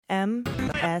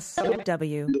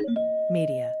MSW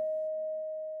Media.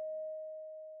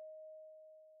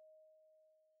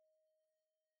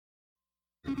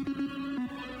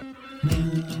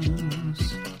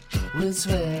 News with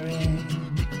swearing.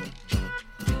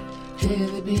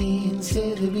 Daily beans,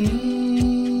 daily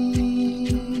beans.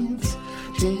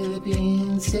 Daily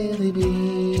beans, daily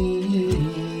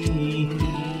beans.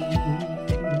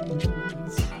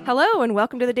 Hello and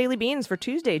welcome to the Daily Beans for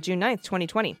Tuesday, June 9th,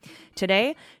 2020.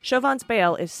 Today, Chauvin's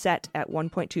bail is set at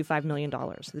 $1.25 million.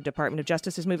 The Department of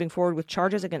Justice is moving forward with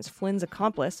charges against Flynn's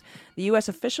accomplice. The U.S.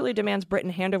 officially demands Britain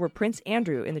hand over Prince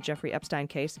Andrew in the Jeffrey Epstein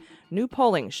case. New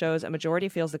polling shows a majority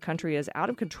feels the country is out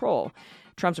of control.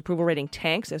 Trump's approval rating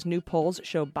tanks as new polls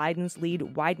show Biden's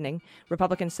lead widening.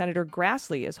 Republican Senator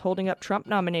Grassley is holding up Trump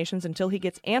nominations until he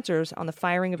gets answers on the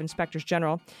firing of inspectors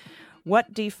general.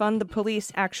 What defund the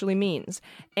police actually means,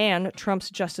 and Trump's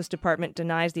Justice Department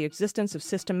denies the existence of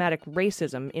systematic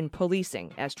racism in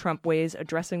policing as Trump weighs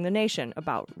addressing the nation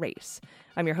about race.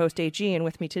 I'm your host, AG, and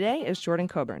with me today is Jordan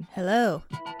Coburn. Hello.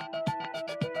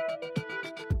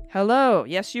 Hello.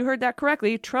 Yes, you heard that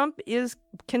correctly. Trump is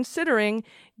considering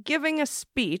giving a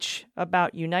speech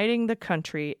about uniting the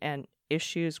country and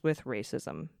issues with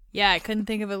racism. Yeah, I couldn't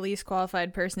think of a least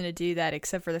qualified person to do that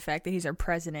except for the fact that he's our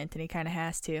president and he kind of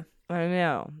has to. I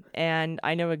know. And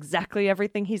I know exactly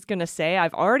everything he's going to say.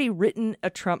 I've already written a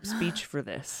Trump speech for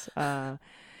this. I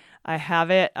have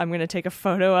it. I'm going to take a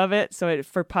photo of it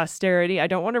for posterity. I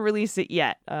don't want to release it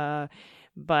yet,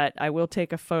 but I will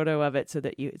take a photo of it so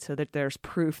that there's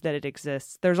proof that it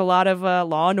exists. There's a lot of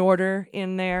Law and Order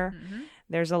in there. Mm-hmm.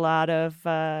 There's a lot of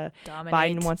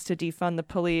Biden wants to defund the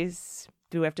police.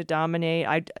 Do we have to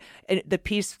dominate?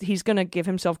 He's going to give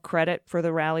himself credit for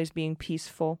the rallies being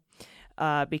peaceful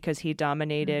because he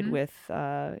dominated with,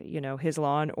 his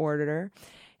Law and Order.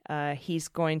 He's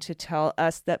going to tell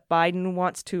us that Biden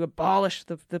wants to abolish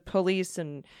the police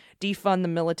and defund the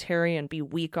military and be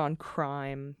weak on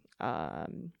crime.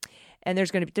 And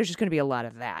there's just going to be a lot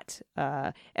of that.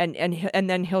 And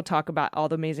then he'll talk about all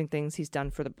the amazing things he's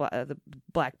done for the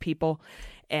black people,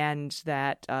 and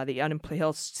that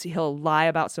he'll lie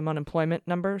about some unemployment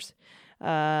numbers,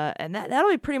 and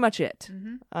that'll be pretty much it.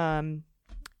 Mm-hmm.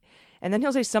 And then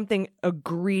he'll say something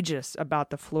egregious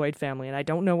about the Floyd family, and I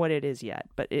don't know what it is yet,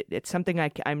 but it's something I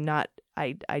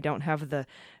don't have the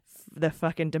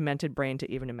fucking demented brain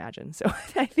to even imagine. So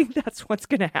I think that's what's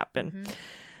going to happen,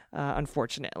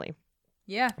 unfortunately.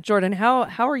 Yeah. Jordan, how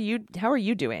are you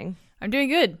doing? I'm doing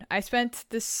good. I spent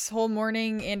this whole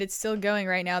morning, and it's still going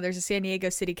right now. There's a San Diego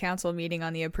City Council meeting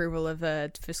on the approval of a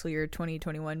fiscal year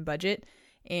 2021 budget,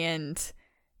 and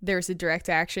there's a direct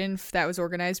action that was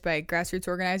organized by grassroots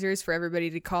organizers for everybody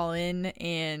to call in,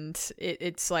 and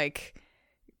it's like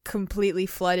completely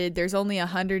flooded. There's only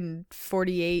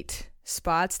 148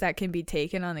 spots that can be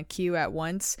taken on the queue at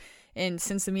once, and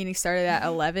since the meeting started at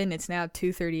 11, it's now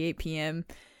 2:38 p.m.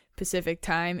 Pacific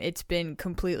time. It's been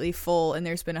completely full, and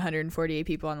there's been 148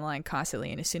 people on the line constantly,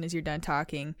 and as soon as you're done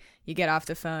talking, you get off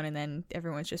the phone, and then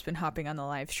everyone's just been hopping on the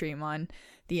live stream on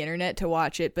the internet to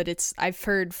watch it. But I've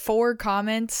heard 4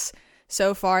 comments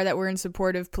so far that were in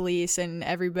support of police and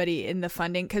everybody in the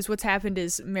funding, because what's happened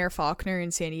is Mayor Faulconer in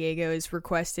San Diego is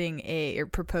proposing a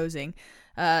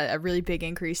really big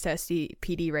increase to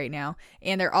SPD right now,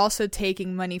 and they're also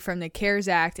taking money from the CARES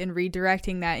Act and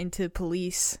redirecting that into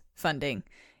police funding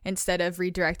instead of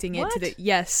redirecting it to the...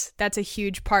 Yes, that's a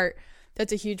huge part.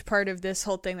 That's a huge part of this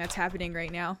whole thing that's happening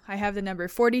right now. I have the number.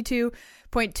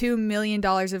 $42.2 million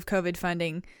of COVID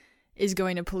funding is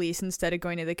going to police instead of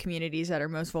going to the communities that are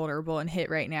most vulnerable and hit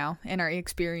right now and are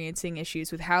experiencing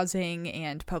issues with housing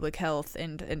and public health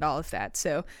and all of that.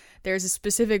 So there's a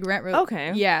specific rent...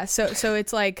 Okay. Yeah, so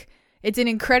it's like...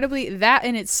 that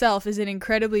in itself is an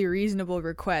incredibly reasonable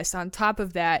request. On top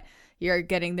of that, you're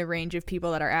getting the range of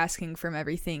people that are asking from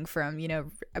everything from,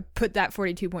 put that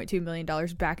 $42.2 million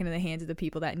back into the hands of the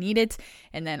people that need it.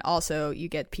 And then also you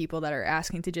get people that are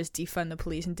asking to just defund the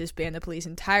police and disband the police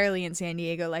entirely in San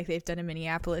Diego like they've done in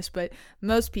Minneapolis. But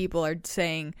most people are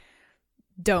saying,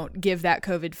 don't give that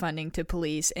COVID funding to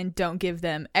police and don't give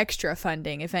them extra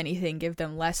funding. If anything, give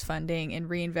them less funding and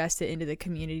reinvest it into the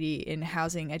community in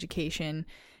housing, education,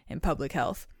 and public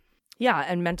health. Yeah,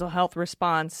 and mental health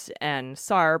response and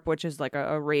SARP, which is like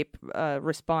a rape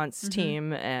response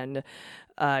team, and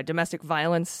domestic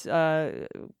violence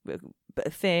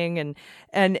thing,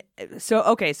 and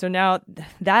so now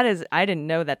that is, I didn't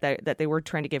know that they were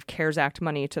trying to give CARES Act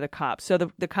money to the cops. So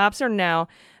the cops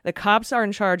are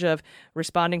in charge of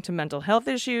responding to mental health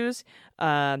issues,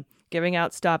 giving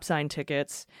out stop sign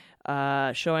tickets,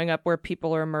 showing up where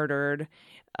people are murdered,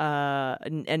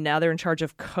 and now they're in charge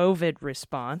of COVID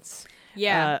response.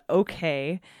 Yeah.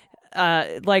 Okay.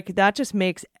 Like that just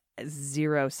makes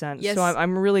zero sense. Yes. So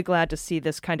I'm really glad to see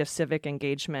this kind of civic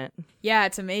engagement. Yeah,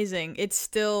 it's amazing.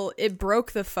 It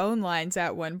broke the phone lines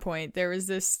at one point. There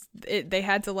was they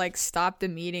had to like stop the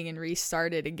meeting and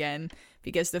restart it again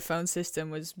because the phone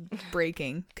system was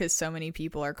breaking because so many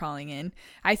people are calling in.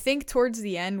 I think towards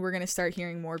the end, we're going to start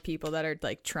hearing more people that are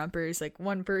like Trumpers. Like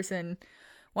one person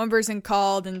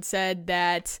called and said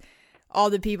that all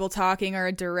the people talking are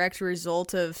a direct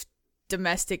result of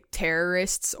domestic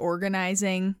terrorists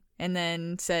organizing, and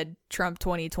then said Trump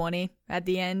 2020 at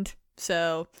the end.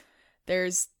 So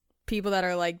there's people that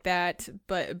are like that,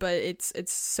 but it's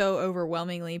so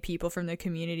overwhelmingly people from the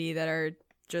community that are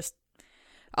just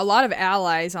a lot of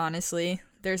allies, honestly.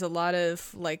 There's a lot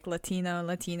of like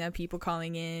Latina people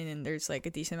calling in, and there's like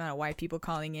a decent amount of white people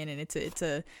calling in,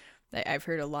 and I've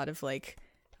heard a lot of like,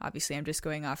 obviously I'm just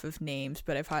going off of names,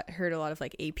 but I've heard a lot of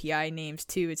like API names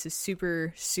too. It's a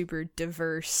super, super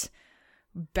diverse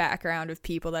background of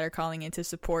people that are calling in to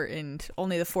support, and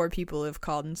only the 4 people have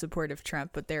called in support of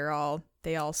Trump, but they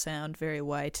all sound very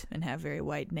white and have very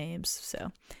white names,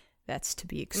 so that's to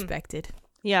be expected.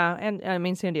 Yeah, and I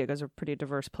mean San Diego's a pretty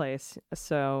diverse place,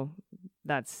 so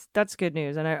that's good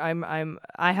news. And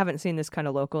I haven't seen this kind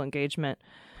of local engagement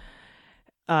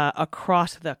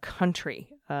across the country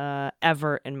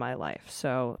ever in my life.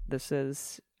 So this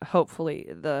is hopefully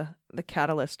the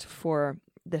catalyst for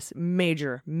this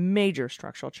major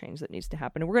structural change that needs to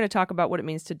happen. And we're going to talk about what it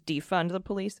means to defund the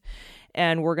police,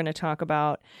 and we're going to talk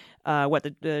about what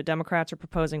the Democrats are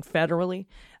proposing federally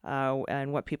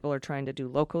and what people are trying to do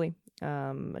locally.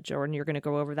 Jordan, you're going to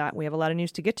go over that. We have a lot of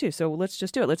news to get to, so let's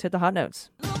just do it. Let's hit the hot notes.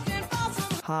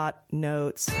 Hot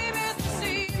notes.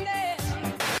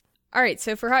 All right,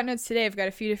 so for hot notes today, I've got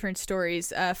a few different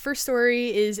stories. First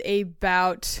story is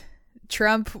about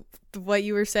Trump, what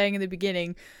you were saying in the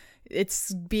beginning.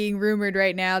 It's being rumored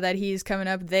right now that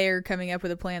they're coming up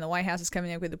with a plan. The White House is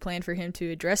coming up with a plan for him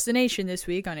to address the nation this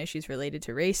week on issues related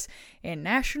to race and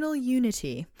national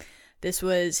unity. This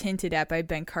was hinted at by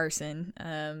Ben Carson.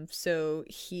 So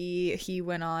he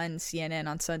went on CNN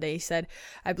on Sunday. He said,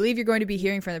 "I believe you're going to be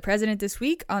hearing from the president this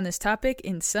week on this topic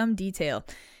in some detail.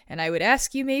 And I would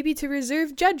ask you maybe to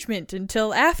reserve judgment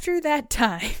until after that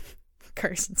time,"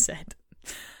 Carson said.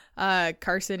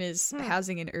 Carson is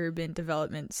Housing and Urban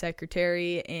Development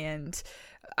Secretary, and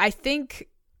I think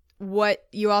what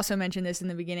you also mentioned this in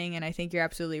the beginning, and I think you're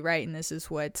absolutely right, and this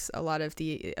is what a lot of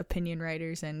the opinion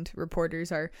writers and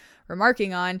reporters are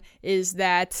remarking on, is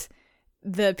that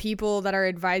the people that are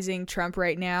advising Trump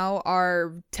right now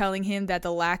are telling him that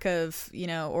the lack of,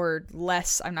 or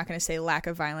less, I'm not going to say lack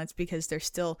of violence, because there's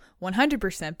still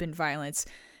 100% been violence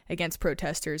against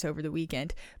protesters over the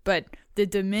weekend, but the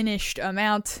diminished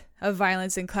amount of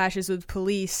violence and clashes with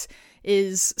police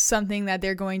is something that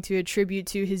they're going to attribute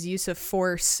to his use of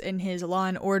force and his law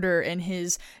and order and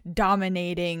his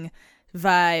dominating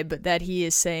vibe that he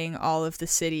is saying all of the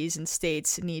cities and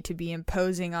states need to be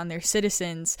imposing on their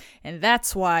citizens. And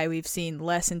that's why we've seen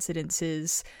less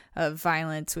incidences of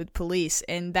violence with police.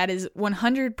 And that is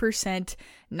 100%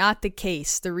 not the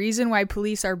case. The reason why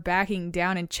police are backing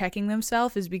down and checking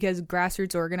themselves is because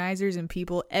grassroots organizers and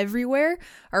people everywhere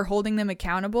are holding them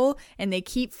accountable, and they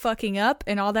keep fucking up,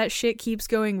 and all that shit keeps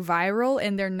going viral,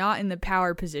 and they're not in the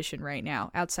power position right now,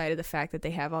 outside of the fact that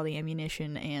they have all the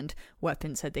ammunition and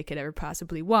weapons that they could ever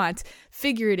possibly want.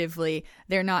 Figuratively,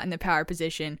 they're not in the power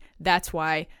position. That's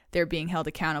why they're being held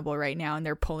accountable right now, and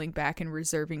they're pulling back and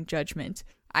reserving judgment,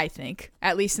 I think,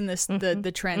 at least in this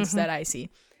the trends that I see.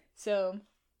 So,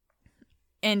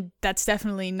 and that's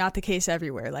definitely not the case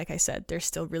everywhere. Like I said, there's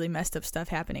still really messed up stuff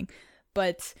happening,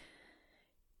 but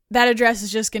that address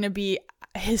is just going to be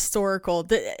historical.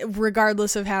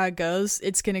 Regardless of how it goes,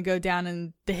 it's going to go down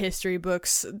in the history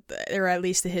books, or at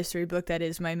least the history book that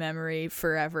is my memory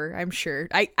forever, I'm sure.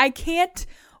 I can't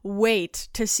wait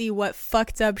to see what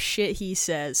fucked up shit he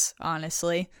says,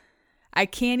 honestly. I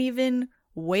can't even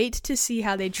wait to see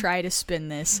how they try to spin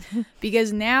this,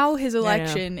 because now his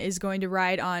election is going to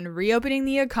ride on reopening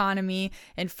the economy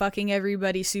and fucking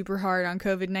everybody super hard on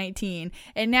COVID-19,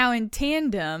 and now in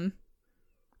tandem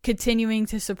continuing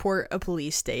to support a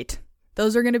police state.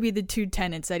 Those are going to be the two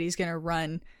tenets that he's going to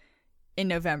run in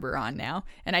November on now,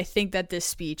 and I think that this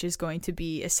speech is going to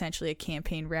be essentially a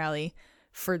campaign rally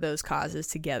for those causes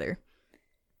together.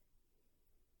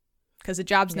 Because the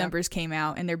jobs numbers came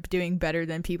out, and they're doing better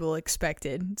than people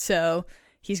expected. So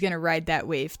he's going to ride that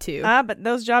wave too. But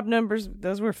those job numbers,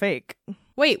 those were fake.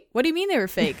 Wait, what do you mean they were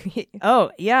fake?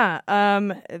 Oh, yeah.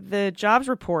 The jobs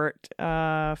report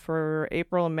for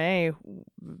April and May,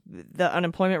 the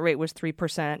unemployment rate was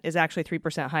 3%, is actually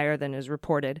 3% higher than is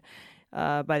reported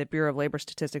by the Bureau of Labor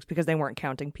Statistics because they weren't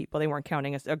counting people. They weren't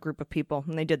counting a group of people,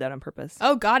 and they did that on purpose.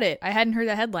 Oh, got it. I hadn't heard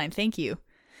that headline. Thank you.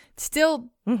 Still,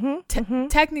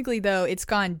 technically, though, it's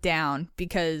gone down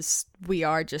because we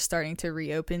are just starting to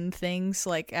reopen things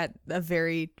like at a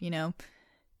very,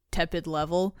 tepid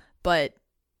level. But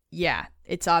yeah,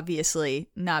 it's obviously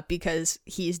not because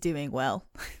he's doing well.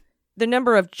 The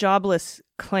number of jobless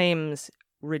claims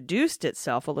reduced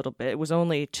itself a little bit. It was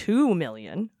only 2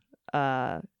 million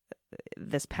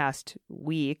this past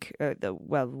week, a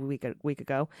week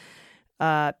ago.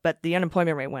 But the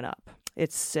unemployment rate went up.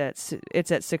 It's at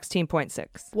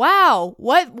 16.6. Wow.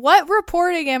 What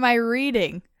reporting am I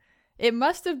reading? It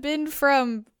must have been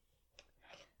from,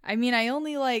 I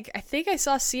think I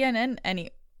saw CNN.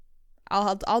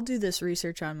 I'll do this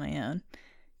research on my own.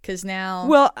 Because now...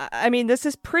 Well, I mean, this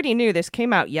is pretty new. This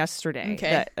came out yesterday,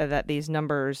 okay. that these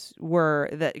numbers were...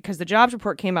 Because the jobs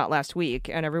report came out last week,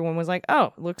 and everyone was like,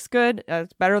 oh, looks good.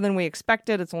 It's better than we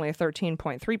expected. It's only a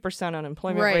 13.3%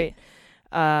 unemployment rate.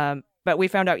 But we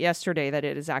found out yesterday that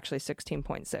it is actually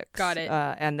 16.6. Got it.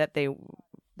 And that they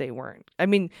weren't. I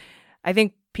mean, I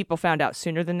think people found out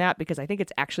sooner than that because I think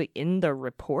it's actually in the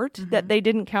report that they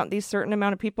didn't count these certain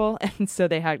amount of people. And so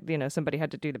they had, somebody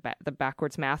had to do the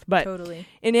backwards math. But totally.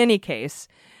 In any case,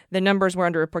 the numbers were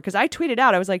under report. Because I tweeted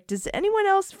out, I was like, does anyone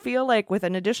else feel like with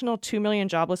an additional 2 million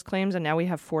jobless claims and now we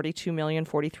have 42 million,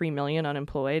 43 million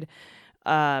unemployed,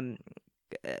 that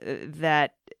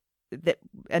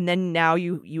and then now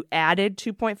you added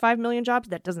 2.5 million jobs?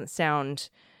 That doesn't sound...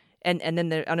 And then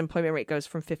the unemployment rate goes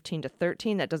from 15 to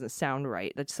 13. That doesn't sound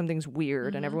right. That something's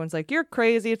weird. And everyone's like, you're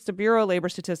crazy. It's the Bureau of Labor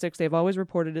Statistics. They've always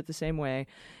reported it the same way.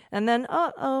 And then,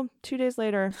 2 days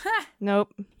later,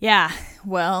 nope. Yeah,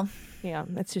 well. Yeah,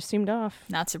 it just seemed off.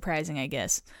 Not surprising, I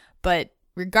guess. But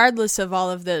regardless of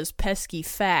all of those pesky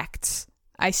facts,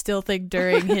 I still think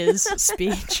during his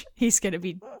speech, he's going to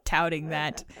be touting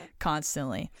that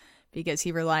constantly because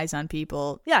he relies on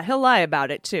people. Yeah, he'll lie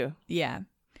about it, too. Yeah.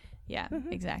 Yeah,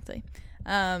 exactly.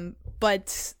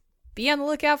 But be on the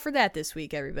lookout for that this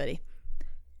week, everybody.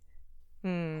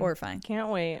 Horrifying. Can't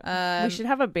wait. We should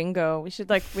have a bingo. We should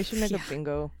make a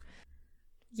bingo.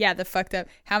 Yeah, the fucked up.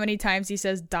 How many times he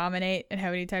says dominate and how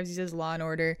many times he says law and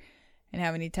order and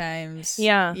how many times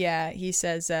he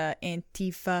says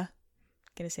Antifa.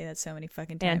 Gonna say that so many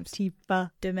fucking times.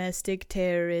 Antifa. Domestic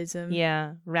terrorism.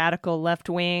 Yeah. Radical left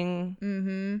wing.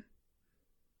 Mm-hmm.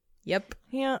 Yep.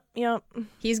 Yep.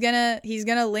 He's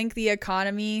gonna link the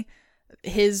economy,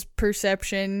 his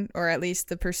perception, or at least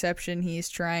the perception he's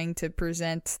trying to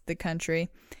present the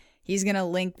country. He's gonna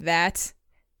link that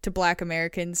to Black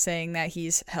Americans, saying that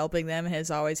he's helping them, has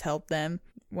always helped them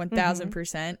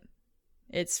 1,000%.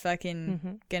 It's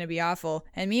fucking gonna be awful.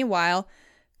 And meanwhile,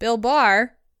 Bill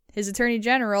Barr, his attorney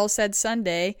general, said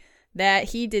Sunday that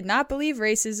he did not believe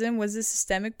racism was a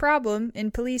systemic problem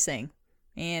in policing.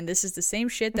 And this is the same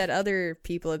shit that other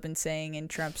people have been saying in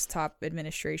Trump's top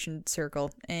administration circle.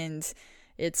 And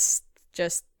it's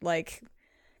just like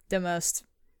the most,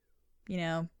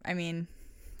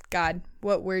 God,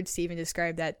 what words to even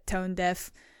describe that? Tone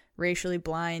deaf, racially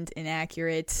blind,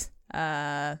 inaccurate,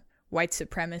 white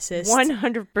supremacist.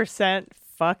 100%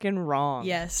 fucking wrong.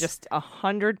 Yes. Just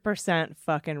 100%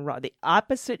 fucking wrong. The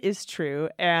opposite is true.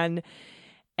 And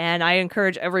I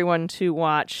encourage everyone to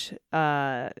watch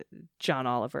John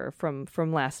Oliver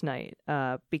from last night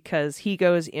because he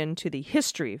goes into the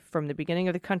history from the beginning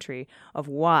of the country of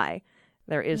why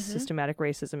there is systematic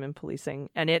racism in policing.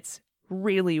 And it's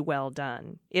really well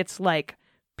done. It's like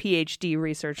PhD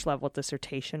research level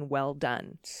dissertation well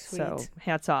done. Sweet. So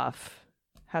hats off.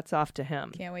 Hats off to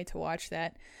him. Can't wait to watch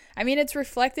that. I mean, it's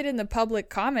reflected in the public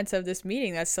comments of this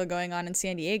meeting that's still going on in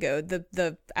San Diego.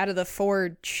 The out of the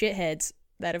 4 shitheads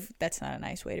that's not a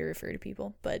nice way to refer to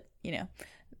people, but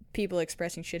people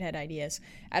expressing shithead ideas.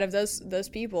 Out of those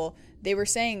people, they were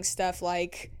saying stuff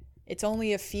like, it's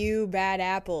only a few bad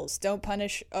apples. Don't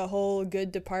punish a whole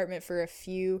good department for a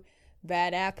few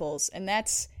bad apples. And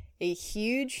that's a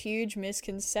huge, huge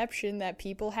misconception that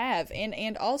people have.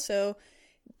 And also,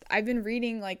 I've been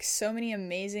reading like so many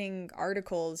amazing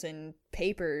articles and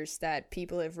papers that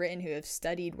people have written who have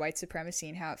studied white supremacy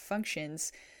and how it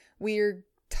functions. We're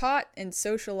taught and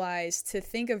socialized to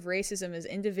think of racism as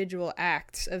individual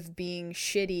acts of being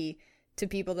shitty to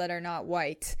people that are not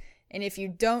white. And if you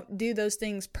don't do those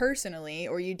things personally,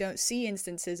 or you don't see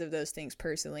instances of those things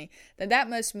personally, then that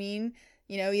must mean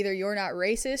either you're not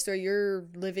racist or you're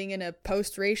living in a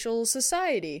post-racial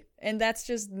society. And that's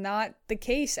just not the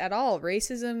case at all.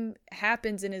 Racism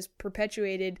happens and is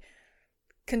perpetuated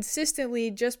consistently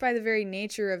just by the very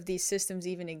nature of these systems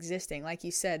even existing. Like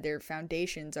you said, their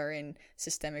foundations are in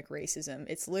systemic racism.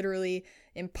 It's literally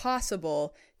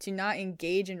impossible to not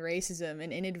engage in racism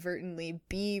and inadvertently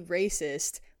be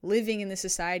racist living in the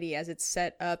society as it's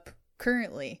set up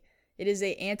currently. It is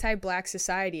a anti-black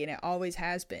society, and it always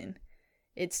has been.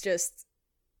 It's just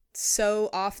so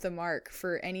off the mark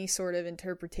for any sort of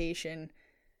interpretation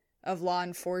of law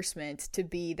enforcement to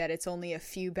be that it's only a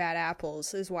few bad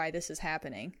apples is why this is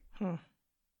happening.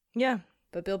 Yeah.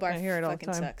 But Bill Barr fucking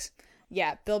time. sucks.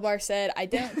 Yeah, Bill Barr said, I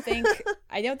don't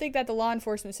think that the law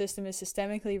enforcement system is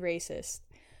systemically racist.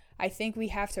 I think we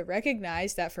have to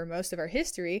recognize that for most of our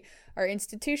history, our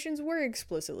institutions were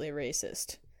explicitly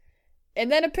racist.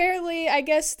 And then apparently, I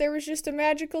guess there was just a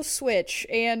magical switch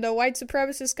and a white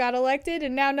supremacist got elected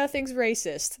and now nothing's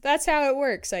racist. That's how it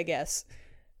works, I guess.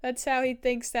 That's how he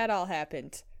thinks that all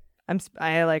happened. I'm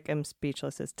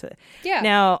speechless as to. Yeah.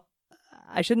 Now,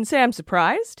 I shouldn't say I'm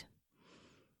surprised.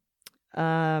 But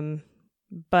I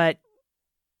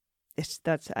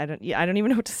don't even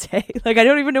know what to say. Like, I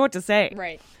don't even know what to say.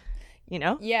 Right. You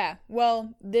know? Yeah.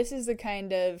 This is the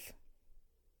kind of,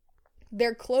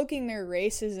 they're cloaking their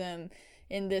racism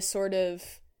in this sort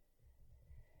of,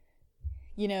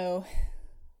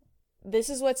 this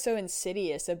is what's so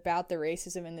insidious about the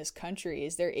racism in this country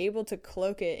is they're able to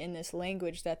cloak it in this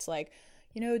language that's like,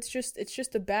 it's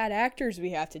just the bad actors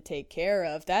we have to take care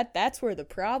of. That's where the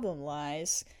problem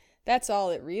lies. That's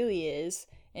all it really is.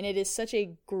 And it is such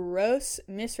a gross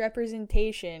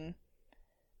misrepresentation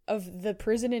of the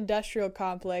prison industrial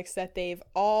complex that they've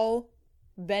all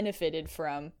benefited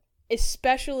from,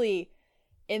 especially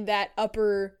in that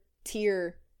upper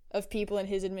tier of people in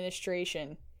his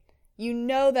administration. You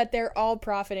know that they're all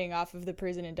profiting off of the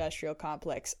prison industrial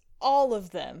complex. All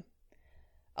of them.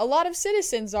 A lot of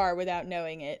citizens are without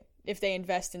knowing it if they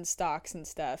invest in stocks and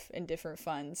stuff and different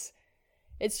funds.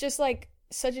 It's just like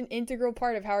such an integral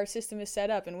part of how our system is set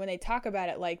up. And when they talk about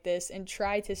it like this and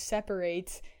try to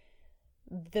separate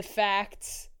the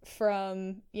facts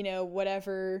from,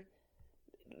 whatever,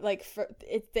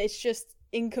 it's just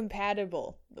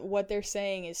incompatible. What they're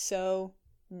saying is so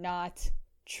not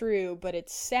true, but it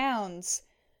sounds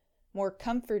more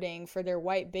comforting for their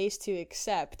white base to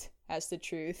accept as the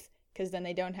truth, because then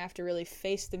they don't have to really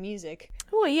face the music.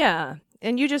 Well, yeah.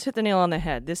 And you just hit the nail on the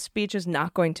head. This speech is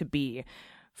not going to be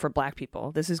for black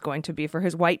people. This is going to be for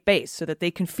his white base so that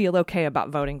they can feel okay about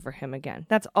voting for him again.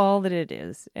 That's all that it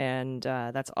is. And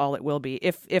that's all it will be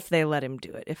if they let him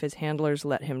do it, if his handlers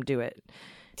let him do it.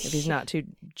 If he's not too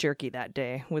jerky that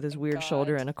day with his weird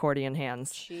shoulder and accordion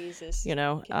hands. Jesus.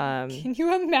 Can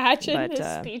you imagine the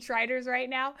speechwriters right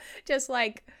now? Just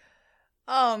like,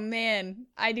 oh man,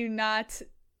 I do not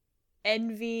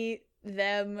envy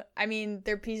them. I mean,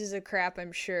 they're pieces of crap,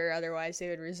 I'm sure. Otherwise, they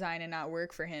would resign and not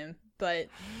work for him. But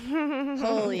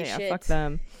holy shit. Fuck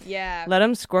them. Yeah. Let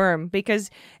them squirm,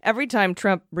 because every time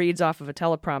Trump reads off of a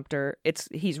teleprompter,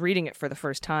 he's reading it for the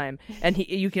first time, and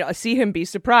you can see him be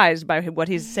surprised by what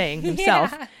he's saying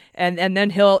himself. Yeah. And then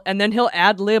he'll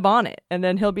ad lib on it, and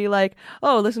then he'll be like,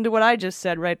 "Oh, listen to what I just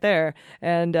said right there,"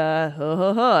 and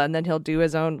and then he'll do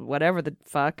his own whatever the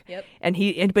fuck. Yep.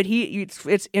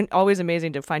 It's always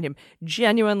amazing to find him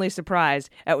genuinely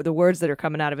surprised at the words that are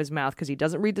coming out of his mouth, because he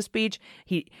doesn't read the speech.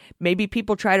 Maybe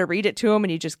people try to read it to him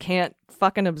and he just can't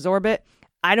fucking absorb it.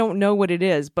 I don't know what it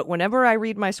is, but whenever I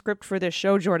read my script for this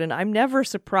show, Jordan, I'm never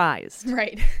surprised.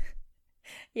 Right.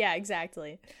 Yeah,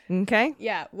 exactly. Okay.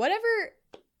 Yeah, whatever.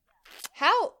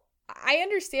 How I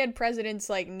understand presidents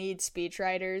need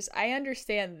speechwriters. I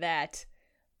understand that.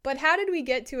 But how did we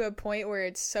get to a point where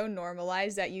it's so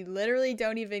normalized that you literally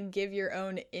don't even give your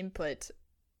own input?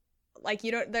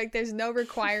 There's no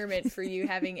requirement for you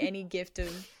having any gift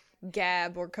of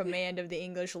gab or command of the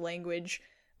English language,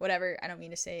 whatever. I don't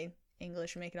mean to say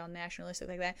English and make it all nationalistic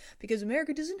like that, because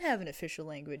America doesn't have an official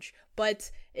language, but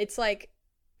it's like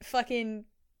fucking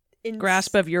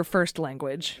grasp of your first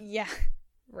language. Yeah,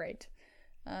 right.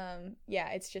 Yeah,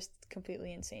 it's just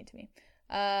completely insane to me.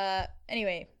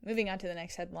 Anyway, moving on to the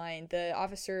next headline. The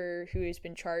officer who has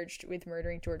been charged with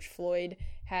murdering George Floyd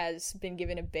has been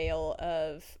given a bail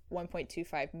of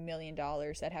 $1.25 million.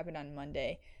 That happened on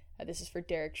Monday. This is for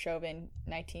Derek Chauvin,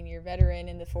 19-year veteran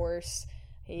in the force.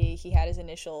 He had his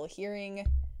initial hearing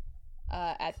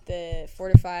at the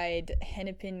fortified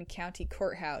Hennepin County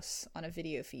Courthouse on a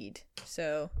video feed.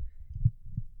 So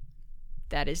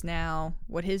that is now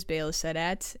what his bail is set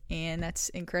at, and that's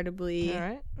incredibly... All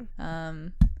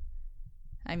right.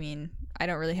 I mean, I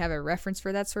don't really have a reference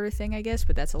for that sort of thing, I guess,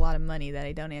 but that's a lot of money that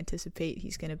I don't anticipate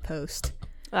he's going to post.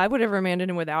 I would have remanded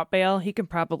him without bail. He can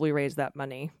probably raise that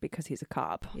money because he's a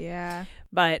cop. Yeah.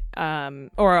 But,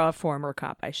 or a former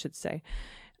cop, I should say.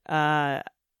 But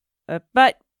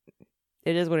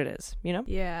it is what it is, you know?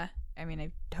 Yeah. I mean,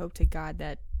 I hope to God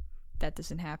that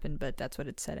doesn't happen, but that's what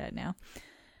it's set at now.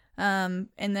 And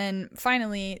then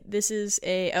finally, this is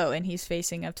and he's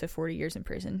facing up to 40 years in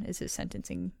prison is his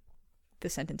sentencing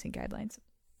guidelines.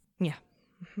 Yeah.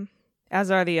 Mm-hmm.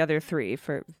 As are the other three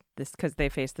for this, because they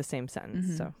face the same sentence.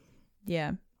 Mm-hmm. So,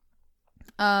 yeah.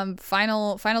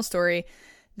 Final story.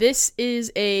 This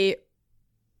is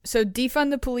so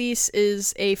defund the police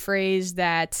is a phrase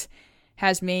that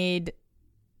has made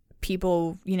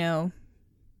people, you know,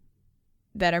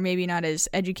 that are maybe not as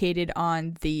educated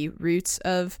on the roots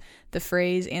of the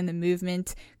phrase and the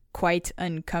movement quite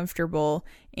uncomfortable.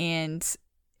 And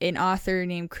an author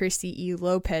named Christy E.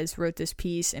 Lopez wrote this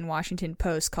piece in Washington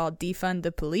Post called Defund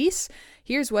the Police.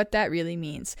 Here's what that really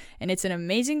means. And it's an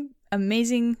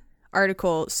amazing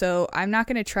article. So I'm not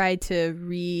going to try to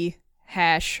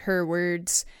rehash her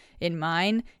words in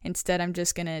mine. Instead, I'm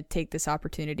just going to take this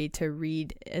opportunity to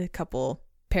read a couple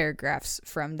paragraphs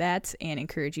from that and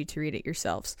encourage you to read it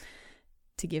yourselves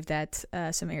to give that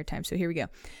some airtime. So here we go.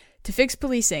 To fix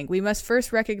policing, we must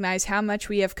first recognize how much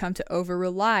we have come to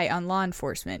over-rely on law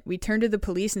enforcement. We turn to the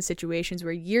police in situations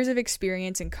where years of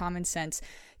experience and common sense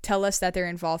tell us that their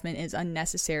involvement is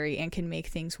unnecessary and can make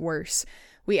things worse.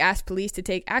 We ask police to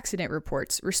take accident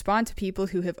reports, respond to people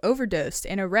who have overdosed,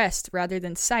 and arrest rather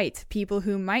than cite people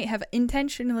who might have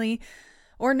intentionally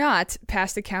or not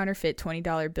passed a counterfeit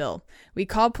 $20 bill. We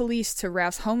call police to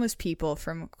rouse homeless people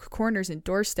from corners and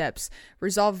doorsteps,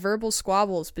 resolve verbal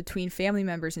squabbles between family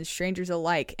members and strangers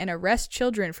alike, and arrest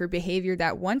children for behavior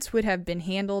that once would have been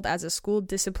handled as a school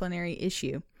disciplinary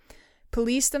issue.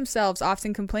 Police themselves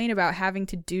often complain about having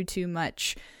to do too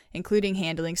much, including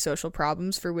handling social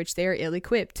problems for which they are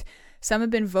ill-equipped. Some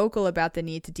have been vocal about the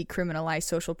need to decriminalize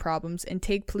social problems and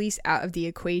take police out of the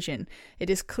equation. It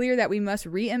is clear that we must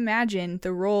reimagine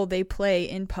the role they play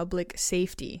in public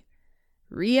safety.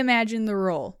 Reimagine the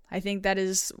role. I think that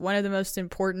is one of the most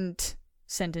important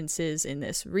sentences in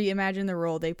this. Reimagine the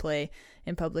role they play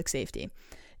in public safety.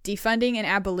 Defunding and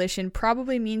abolition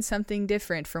probably means something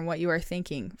different from what you are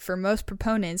thinking. For most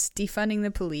proponents, defunding the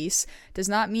police does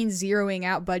not mean zeroing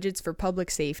out budgets for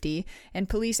public safety, and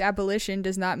police abolition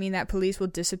does not mean that police will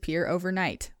disappear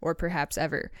overnight, or perhaps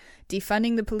ever.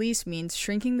 Defunding the police means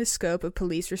shrinking the scope of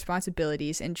police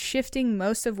responsibilities and shifting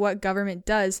most of what government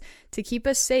does to keep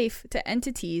us safe to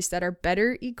entities that are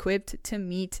better equipped to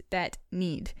meet that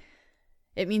need.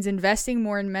 It means investing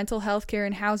more in mental health care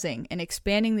and housing and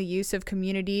expanding the use of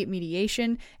community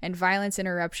mediation and violence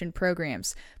interruption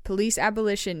programs. Police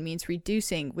abolition means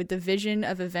reducing, with the vision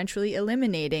of eventually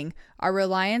eliminating, our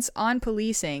reliance on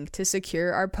policing to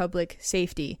secure our public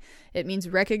safety. It means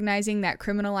recognizing that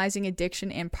criminalizing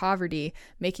addiction and poverty,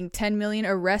 making 10 million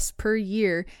arrests per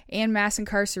year, and mass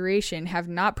incarceration have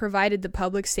not provided the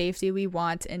public safety we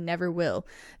want and never will.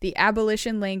 The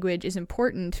abolition language is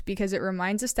important because it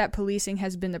reminds us that policing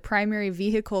has been the primary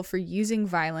vehicle for using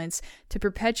violence to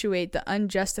perpetuate the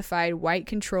unjustified white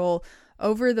control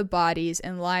over the bodies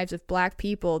and lives of Black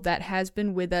people that has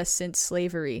been with us since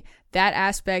slavery. That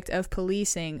aspect of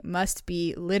policing must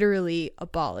be literally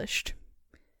abolished.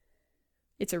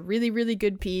 It's a really, really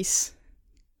good piece.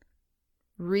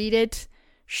 Read it,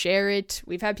 share it.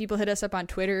 We've had people hit us up on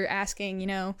Twitter asking, you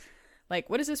know, like,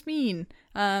 what does this mean?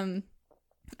 And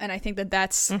I think that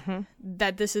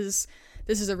that this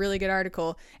is a really good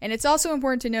article. And it's also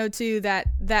important to know too that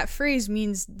that phrase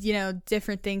means, you know,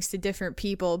 different things to different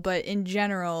people, but in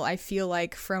general, I feel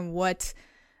like from what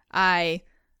a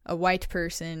white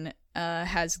person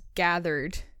has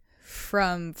gathered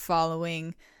from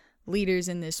following leaders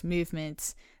in this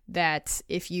movement, that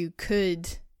if you could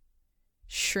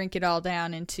shrink it all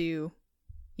down into,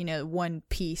 you know, one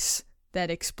piece that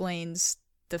explains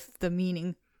the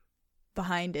meaning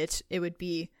behind it, it would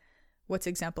be what's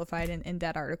exemplified in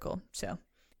that article. So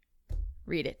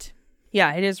read it.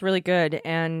 Yeah, it is really good,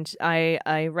 and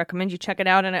I recommend you check it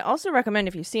out. And I also recommend,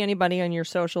 if you see anybody on your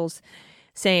socials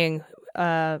saying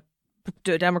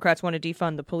Democrats want to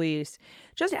defund the police,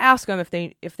 just ask them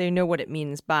if they know what it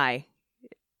means by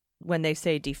when they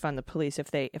say defund the police.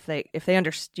 If they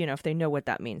understand, you know, if they know what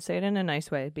that means, say it in a nice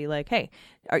way. Be like, hey,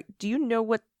 do you know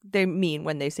what they mean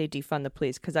when they say defund the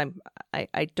police? Because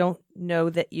I don't know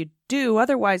that you do.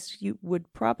 Otherwise, you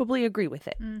would probably agree with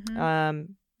it.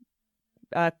 Mm-hmm.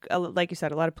 Like you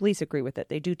said, a lot of police agree with it.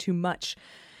 They do too much.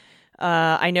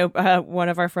 I know one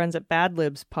of our friends at Bad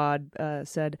Libs Pod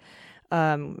said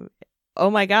oh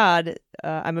my God,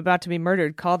 I'm about to be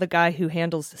murdered. Call the guy who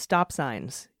handles stop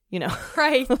signs,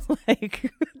 Right.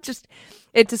 like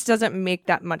it just doesn't make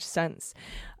that much sense.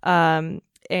 And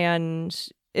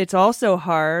it's also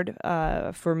hard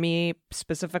for me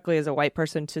specifically as a white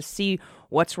person to see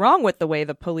what's wrong with the way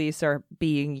the police are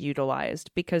being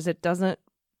utilized because it doesn't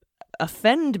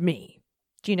offend me.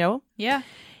 Do you know? Yeah.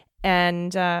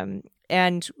 And I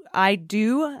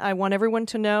want everyone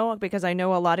to know, because I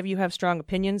know a lot of you have strong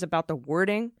opinions about the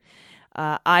wording.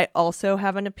 I also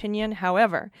have an opinion.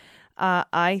 However,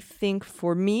 I think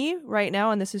for me right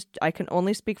now, and I can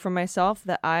only speak for myself,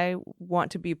 that I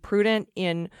want to be prudent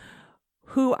in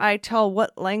who I tell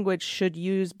what language should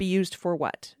be used for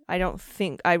what. I don't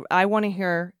think I want to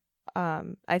hear.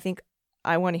 I think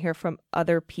I want to hear from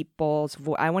other people's.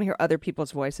 I want to hear other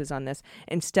people's voices on this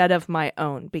instead of my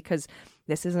own, because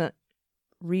this isn't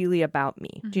really about me.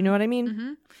 Mm-hmm. Do you know what I mean?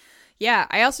 Mm-hmm. Yeah.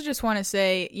 I also just want to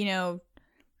say,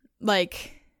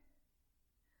 like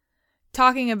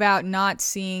talking about not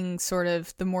seeing sort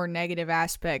of the more negative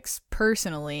aspects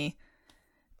personally.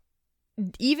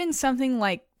 Even something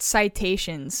like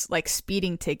citations, like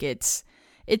speeding tickets,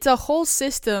 it's a whole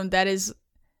system that is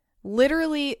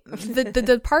literally the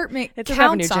department It's a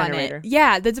counts revenue on generator. it.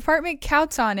 Yeah, the department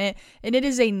counts on it, and it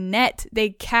is a net they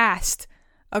cast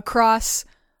across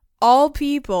all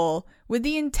people with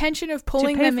the intention of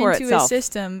pulling them into a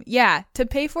system. Yeah, to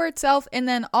pay for itself, and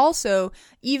then also,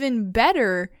 even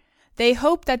better, they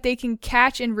hope that they can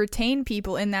catch and retain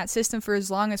people in that system for as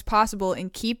long as possible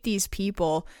and keep these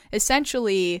people.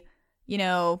 Essentially,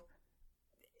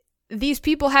 these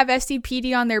people have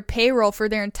SDPD on their payroll for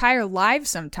their entire lives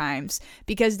sometimes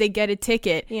because they get a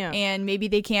ticket and maybe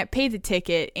they can't pay the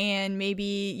ticket, and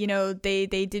maybe, they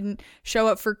didn't show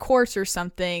up for course or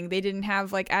something. They didn't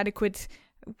have like adequate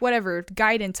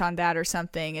guidance on that or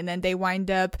something, and then they wind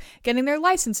up getting their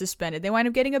license suspended. They wind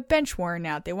up getting a bench warrant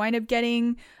out. They wind up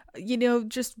getting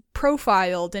just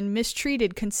profiled and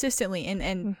mistreated consistently. And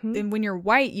and when you're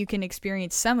white, you can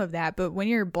experience some of that, but when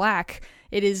you're black,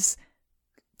 it is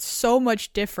so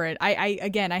much different. I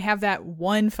have that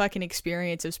one fucking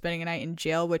experience of spending a night in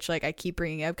jail, which like I keep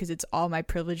bringing up because it's all my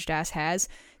privileged ass has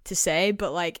to say,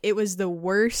 but like it was the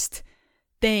worst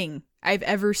thing I've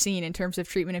ever seen in terms of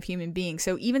treatment of human beings.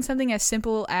 So even something as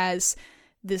simple as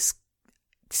this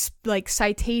like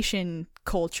citation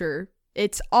culture,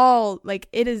 it's all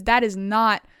like that is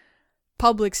not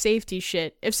public safety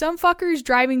shit. If some fucker's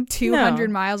driving 200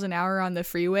 miles an hour on the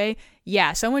freeway,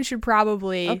 yeah, someone should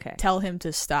probably tell him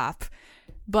to stop.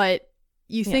 But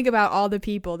you think about all the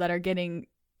people that are getting,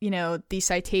 these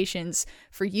citations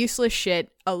for useless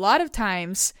shit. A lot of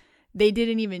times they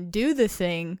didn't even do the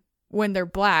thing when they're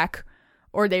black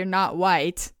or they're not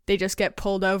white. They just get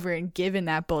pulled over and given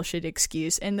that bullshit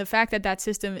excuse. And the fact that that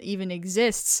system even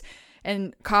exists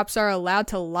and cops are allowed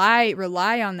to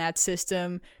rely on that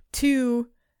system to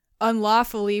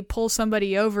unlawfully pull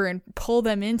somebody over and pull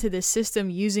them into this system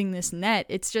using this net.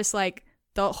 It's just like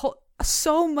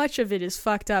so much of it is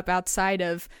fucked up outside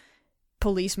of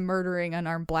police murdering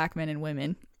unarmed black men and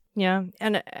women. Yeah.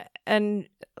 And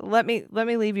let me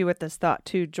leave you with this thought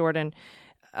too, Jordan.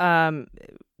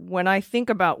 When I think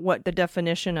about what the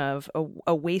definition of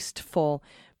a wasteful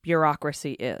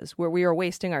bureaucracy is, where we are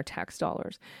wasting our tax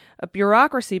dollars, a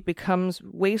bureaucracy becomes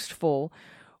wasteful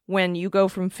when you go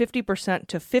from 50%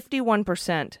 to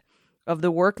 51% of the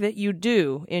work that you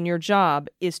do in your job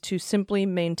is to simply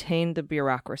maintain the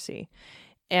bureaucracy.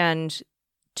 And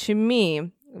to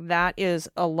me, that is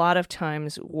a lot of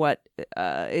times what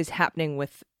is happening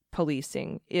with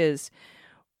policing is,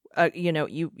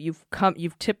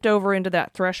 you've tipped over into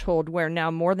that threshold where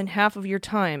now more than half of your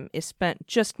time is spent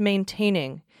just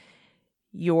maintaining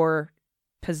your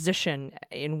position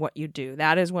in what you do.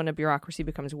 That is when a bureaucracy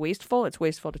becomes wasteful. It's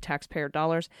wasteful to taxpayer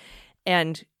dollars.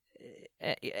 And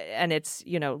it's,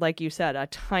 like you said, a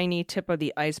tiny tip of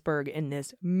the iceberg in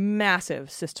this massive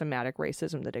systematic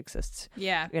racism that exists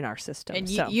in our system. And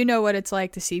you know what it's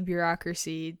like to see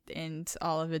bureaucracy and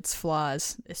all of its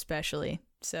flaws, especially.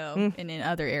 So, and in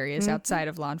other areas outside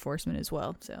of law enforcement as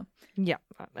well. So, yeah,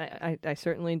 I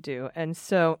certainly do. And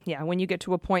so, when you get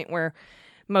to a point where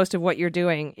most of what you're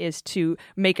doing is to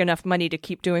make enough money to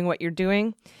keep doing what you're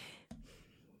doing,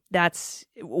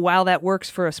 while that works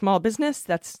for a small business,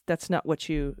 that's not what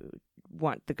you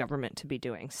want the government to be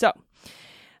doing. So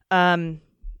there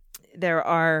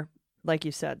are, like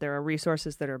you said, there are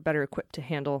resources that are better equipped to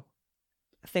handle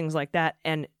things like that.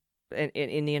 And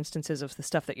in the instances of the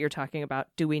stuff that you're talking about,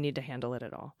 do we need to handle it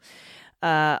at all?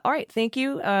 All right. Thank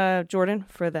you, Jordan,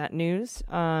 for that news.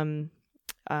 I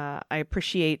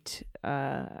appreciate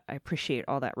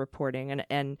all that reporting,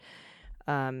 and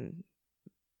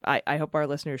I hope our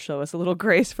listeners show us a little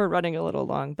grace for running a little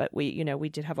long, but we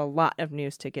did have a lot of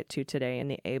news to get to today in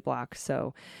the A block.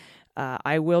 So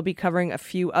I will be covering a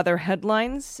few other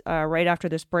headlines right after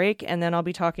this break, and then I'll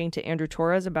be talking to Andrew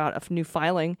Torrez about a new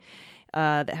filing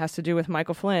that has to do with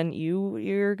Michael Flynn.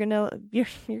 You're gonna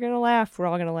laugh. We're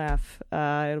all gonna laugh.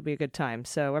 It'll be a good time.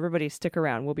 So everybody, stick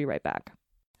around. We'll be right back.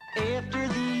 After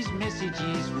these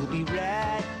messages, we'll be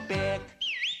right back.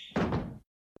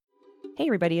 Hey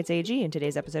everybody, it's AG, and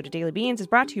today's episode of Daily Beans is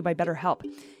brought to you by BetterHelp.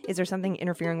 Is there something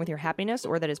interfering with your happiness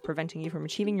or that is preventing you from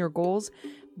achieving your goals?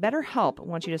 BetterHelp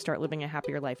wants you to start living a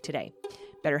happier life today.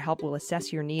 BetterHelp will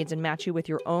assess your needs and match you with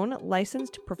your own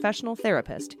licensed professional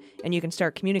therapist, and you can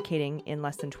start communicating in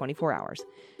less than 24 hours.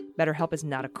 BetterHelp is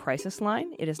not a crisis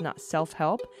line. It is not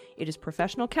self-help. It is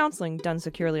professional counseling done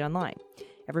securely online.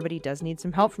 Everybody does need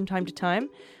some help from time to time.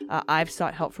 I've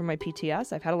sought help for my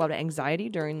PTS. I've had a lot of anxiety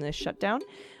during this shutdown,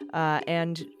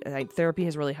 and therapy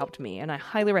has really helped me. And I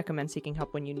highly recommend seeking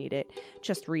help when you need it.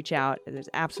 Just reach out. There's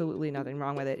absolutely nothing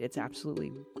wrong with it. It's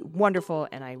absolutely wonderful,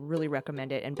 and I really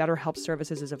recommend it. And BetterHelp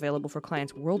Services is available for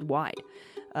clients worldwide.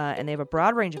 And they have a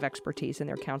broad range of expertise in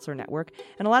their counselor network.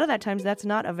 And a lot of that times that's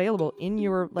not available in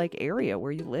your area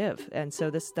where you live. And so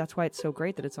that's why it's so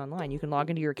great that it's online. You can log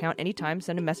into your account anytime,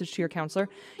 send a message to your counselor.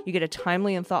 You get a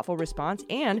timely and thoughtful response.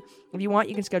 And if you want,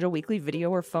 you can schedule weekly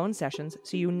video or phone sessions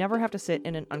so you never have to sit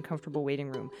in an uncomfortable waiting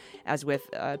room as with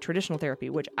traditional therapy,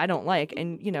 which I don't like.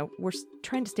 And, we're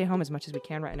trying to stay home as much as we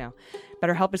can right now.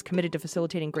 BetterHelp is committed to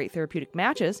facilitating great therapeutic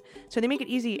matches, so they make it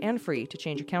easy and free to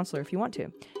change your counselor if you want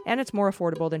to. And it's more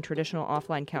affordable than traditional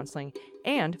offline counseling,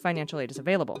 and financial aid is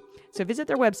available. So visit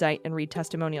their website and read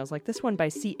testimonials like this one by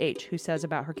CH, who says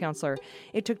about her counselor,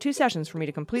 "It took 2 sessions for me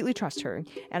to completely trust her,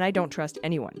 and I don't trust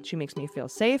anyone. She makes me feel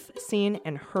safe, seen,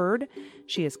 and heard.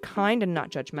 She is kind and not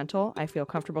judgmental. I feel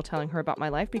comfortable telling her about my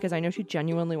life because I know she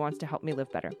genuinely wants to help me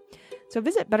live better." So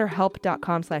visit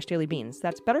betterhelp.com/dailybeans.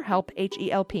 That's BetterHelp,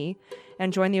 HELP,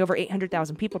 and join the over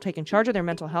 800,000 people taking charge of their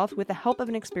mental health with the help of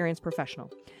an experienced professional.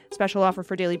 Special offer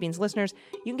for Daily Beans listeners.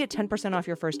 You can get 10% off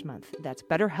your first month. That's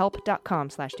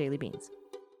betterhelp.com/dailybeans.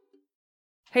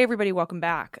 Hey everybody, welcome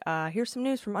back. Here's some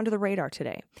news from under the radar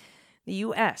today. The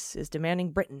U.S. is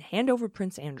demanding Britain hand over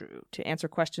Prince Andrew to answer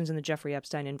questions in the Jeffrey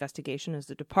Epstein investigation as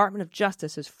the Department of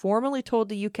Justice has formally told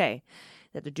the UK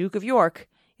that the Duke of York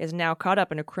is now caught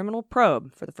up in a criminal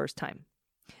probe for the first time.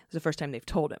 It's the first time they've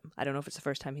told him. I don't know if it's the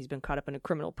first time he's been caught up in a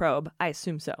criminal probe. I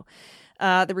assume so.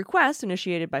 The request,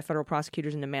 initiated by federal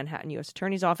prosecutors in the Manhattan U.S.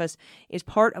 Attorney's Office, is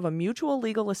part of a mutual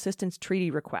legal assistance treaty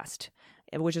request,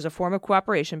 which is a form of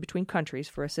cooperation between countries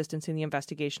for assistance in the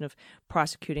investigation of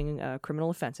prosecuting criminal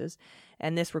offenses.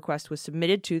 And this request was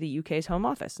submitted to the UK's Home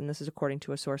Office, and this is according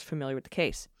to a source familiar with the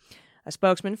case. A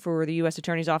spokesman for the U.S.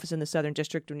 Attorney's Office in the Southern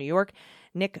District of New York,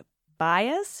 Nick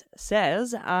Bias,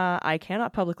 says, "I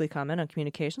cannot publicly comment on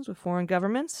communications with foreign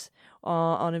governments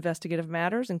on investigative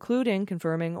matters, including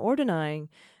confirming or denying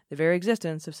the very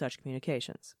existence of such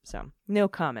communications." So, no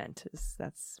comment.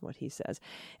 That's what he says.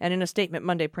 And in a statement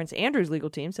Monday, Prince Andrew's legal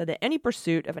team said that any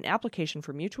pursuit of an application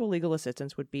for mutual legal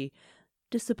assistance would be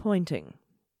disappointing.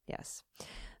 Yes,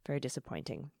 very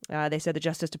disappointing. They said the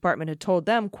Justice Department had told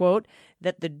them, quote,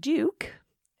 that the Duke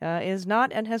is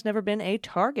not and has never been a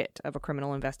target of a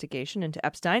criminal investigation into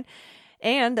Epstein,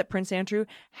 and that Prince Andrew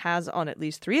has on at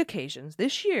least 3 occasions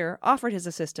this year offered his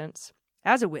assistance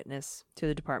as a witness to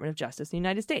the Department of Justice in the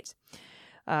United States,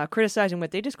 criticizing what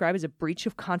they describe as a breach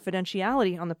of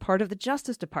confidentiality on the part of the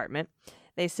Justice Department.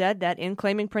 They said that in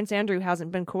claiming Prince Andrew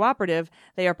hasn't been cooperative,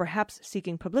 they are perhaps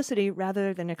seeking publicity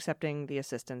rather than accepting the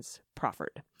assistance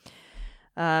proffered.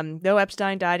 Though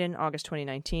Epstein died in August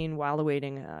 2019 while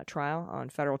awaiting a trial on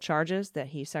federal charges that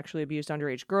he sexually abused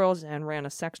underage girls and ran a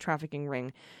sex trafficking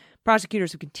ring,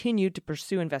 prosecutors have continued to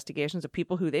pursue investigations of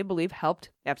people who they believe helped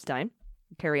Epstein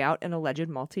carry out an alleged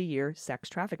multi-year sex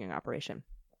trafficking operation.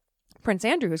 Prince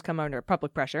Andrew has come under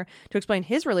public pressure to explain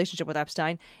his relationship with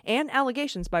Epstein and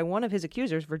allegations by one of his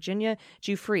accusers, Virginia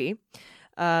Giuffre,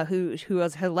 who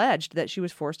has alleged that she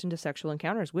was forced into sexual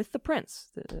encounters with the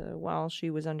prince while she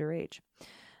was underage.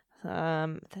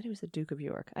 I thought he was the Duke of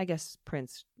York. I guess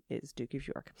Prince is Duke of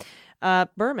York.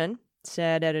 Berman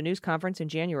said at a news conference in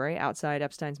January outside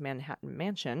Epstein's Manhattan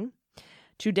mansion,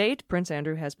 "To date, Prince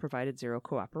Andrew has provided zero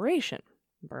cooperation."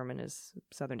 Berman is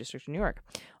Southern District of New York.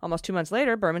 Almost 2 months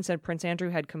later, Berman said Prince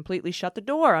Andrew had completely shut the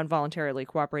door on voluntarily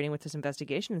cooperating with this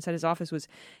investigation and said his office was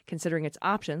considering its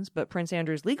options, but Prince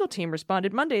Andrew's legal team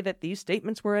responded Monday that these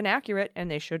statements were inaccurate and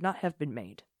they should not have been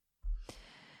made.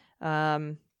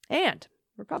 And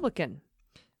Republican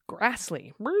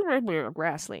Grassley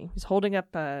is holding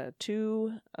up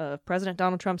 2 of President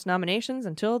Donald Trump's nominations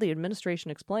until the administration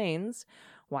explains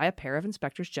why a pair of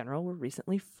inspectors general were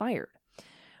recently fired.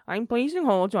 I'm placing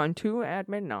holds on 2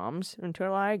 admin noms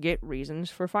until I get reasons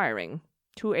for firing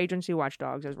 2 agency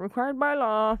watchdogs as required by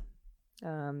law.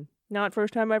 Not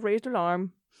first time I've raised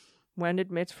alarm. Wen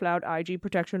admits flout IG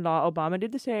protection law. Obama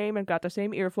did the same and got the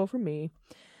same earful from me.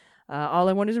 All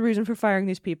I want is a reason for firing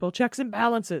these people. Checks and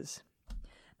balances.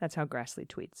 That's how Grassley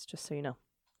tweets, just so you know.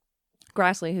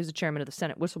 Grassley, who's the chairman of the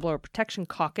Senate Whistleblower Protection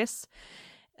Caucus,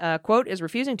 quote, is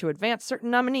refusing to advance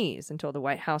certain nominees until the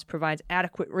White House provides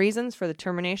adequate reasons for the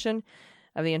termination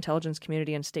of the Intelligence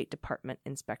Community and State Department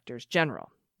Inspectors General.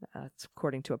 That's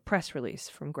according to a press release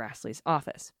from Grassley's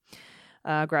office.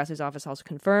 Grassley's office also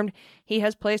confirmed he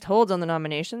has placed holds on the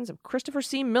nominations of Christopher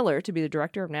C. Miller to be the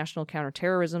Director of National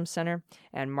Counterterrorism Center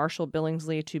and Marshall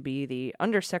Billingsley to be the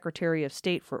Undersecretary of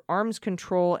State for Arms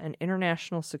Control and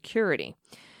International Security.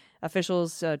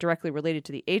 Officials directly related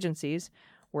to the agencies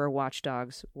where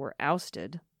watchdogs were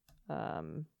ousted.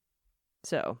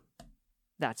 So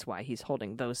that's why he's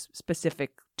holding those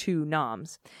specific 2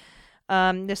 noms.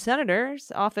 The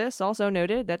senator's office also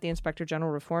noted that the Inspector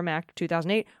General Reform Act of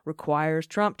 2008 requires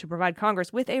Trump to provide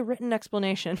Congress with a written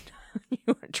explanation. You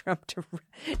want Trump to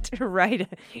write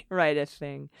a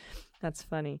thing. That's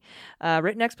funny.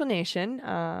 Written explanation.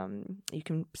 You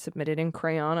can submit it in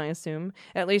crayon, I assume,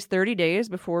 at least 30 days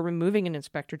before removing an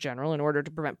Inspector General in order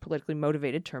to prevent politically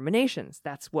motivated terminations.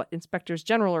 That's what Inspectors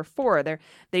General are for.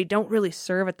 They don't really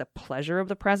serve at the pleasure of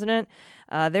the president.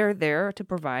 They're there to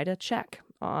provide a check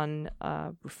on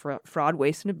fraud,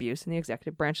 waste, and abuse in the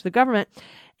executive branch of the government.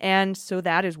 And so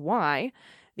that is why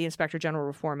the Inspector General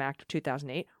Reform Act of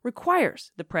 2008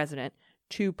 requires the president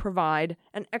to provide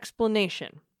an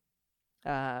explanation.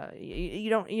 Maybe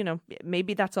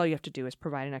that's all you have to do is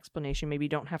provide an explanation. Maybe you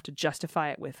don't have to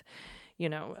justify it with,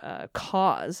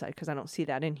 cause, because I don't see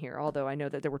that in here. Although I know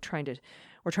that we're trying to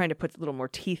put a little more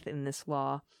teeth in this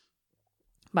law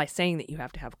by saying that you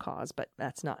have to have cause, but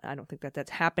I don't think that's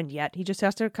happened yet. He just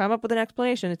has to come up with an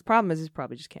explanation. His problem is he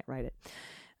probably just can't write it.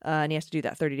 And he has to do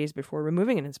that 30 days before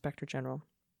removing an Inspector General.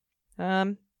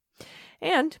 And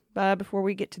before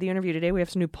we get to the interview today, we have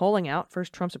some new polling out.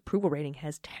 First, Trump's approval rating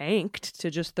has tanked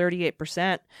to just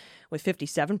 38%, with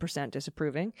 57%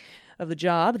 disapproving of the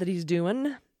job that he's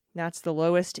doing. That's the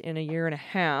lowest in a year and a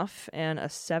half, and a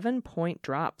 7-point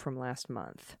drop from last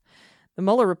month. The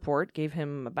Mueller report gave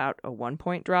him about a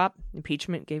 1-point drop.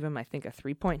 Impeachment gave him, I think, a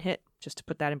 3-point hit. Just to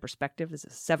put that in perspective, this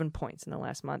is 7 points in the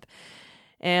last month.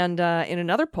 And in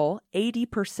another poll,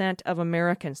 80% of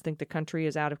Americans think the country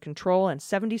is out of control, and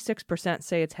 76%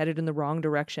 say it's headed in the wrong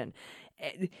direction.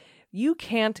 You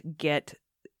can't get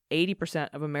 80%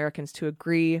 of Americans to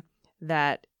agree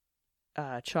that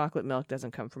chocolate milk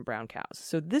doesn't come from brown cows.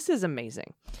 So this is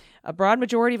amazing. A broad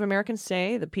majority of Americans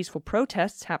say the peaceful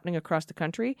protests happening across the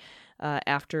country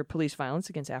after police violence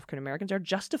against African Americans are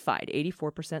justified.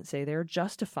 84% say they're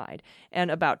justified.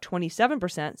 And about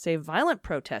 27% say violent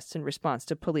protests in response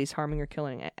to police harming or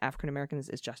killing African Americans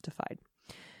is justified.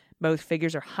 Both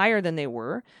figures are higher than they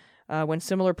were when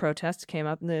similar protests came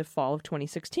up in the fall of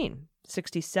 2016.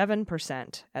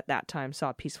 67% at that time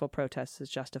saw peaceful protests as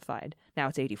justified. Now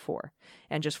it's 84.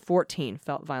 And just 14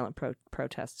 felt violent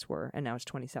protests were, and now it's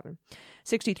 27.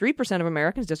 63% of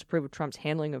Americans disapprove of Trump's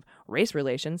handling of race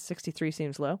relations. 63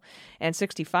 seems low. And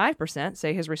 65%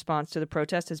 say his response to the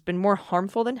protest has been more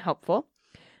harmful than helpful.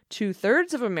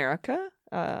 2/3 of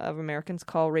Americans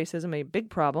call racism a big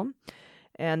problem.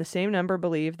 And the same number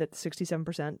believe that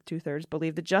 67%, 2/3,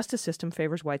 believe the justice system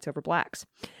favors whites over blacks.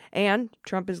 And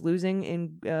Trump is losing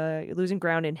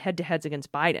ground in head-to-heads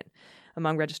against Biden.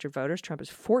 Among registered voters, Trump is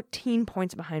 14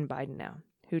 points behind Biden now,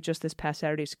 who just this past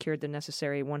Saturday secured the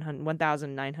necessary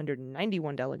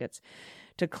 1,991 delegates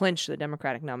to clinch the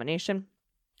Democratic nomination.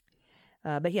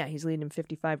 But yeah, he's leading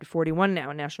 55-41 now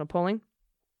in national polling.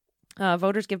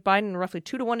 Voters give Biden a roughly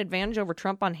 2-to-1 advantage over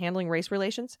Trump on handling race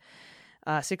relations.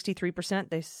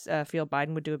 63% they feel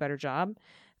Biden would do a better job.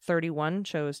 31%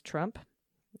 chose Trump.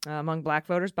 Among black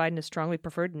voters, Biden is strongly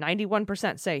preferred.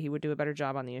 91% say he would do a better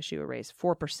job on the issue of race.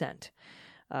 4%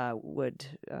 would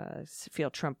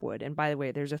feel Trump would. And by the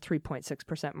way, there's a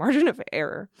 3.6% margin of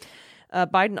error.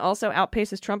 Biden also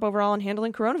outpaces Trump overall in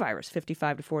handling coronavirus,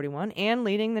 55-41, and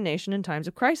leading the nation in times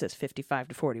of crisis,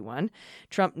 55-41.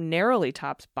 Trump narrowly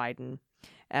tops Biden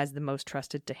as the most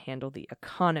trusted to handle the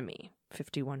economy,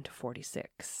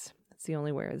 51-46. That's the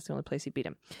only place he beat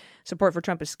him. Support for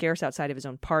Trump is scarce outside of his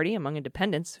own party. Among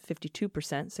independents,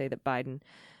 52% say that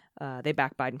they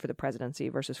back Biden for the presidency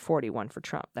versus 41% for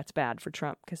Trump. That's bad for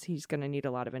Trump because he's going to need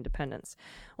a lot of independents.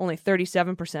 Only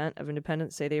 37% of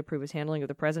independents say they approve his handling of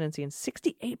the presidency, and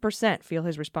 68% feel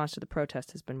his response to the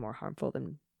protest has been more harmful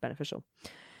than beneficial.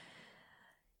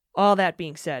 All that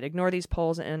being said, ignore these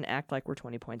polls and act like we're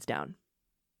 20 points down.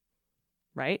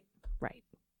 Right? Right.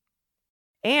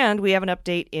 And we have an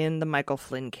update in the Michael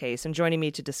Flynn case. And joining me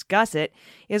to discuss it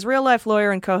is real-life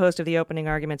lawyer and co-host of the Opening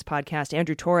Arguments podcast,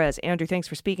 Andrew Torrez. Andrew, thanks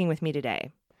for speaking with me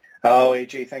today. Oh,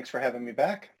 AJ, thanks for having me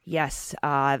back. Yes,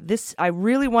 I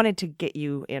really wanted to get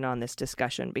you in on this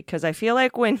discussion because I feel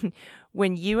like when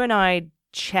you and I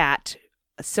chat,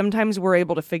 sometimes we're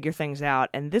able to figure things out,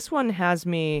 and this one has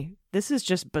me. This is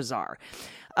just bizarre.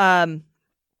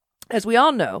 As we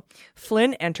all know,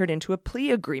 Flynn entered into a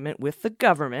plea agreement with the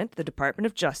government, the Department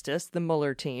of Justice, the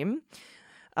Mueller team,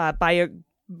 by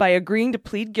agreeing to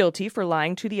plead guilty for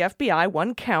lying to the FBI,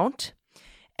 one count,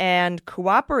 and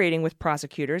cooperating with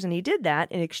prosecutors. And he did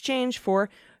that in exchange for,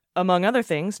 among other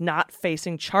things, not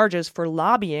facing charges for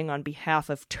lobbying on behalf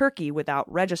of Turkey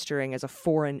without registering as a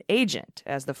foreign agent,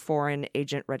 as the Foreign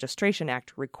Agent Registration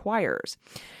Act requires.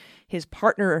 His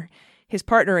partner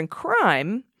in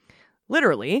crime,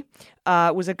 literally,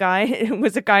 was a guy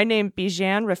named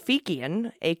Bijan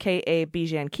Rafikian, aka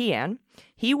Bijan Kian.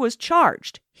 He was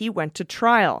charged. He went to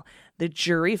trial. The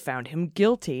jury found him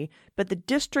guilty, but the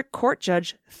district court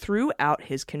judge threw out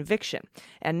his conviction.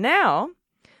 And now,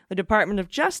 the Department of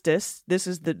Justice, this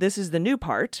is the new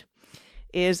part,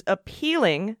 is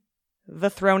appealing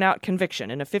the thrown out conviction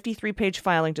in a 53-page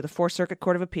filing to the Fourth Circuit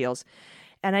Court of Appeals.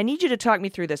 And I need you to talk me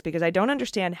through this because I don't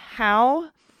understand how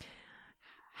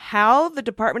the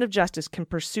Department of Justice can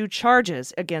pursue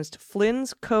charges against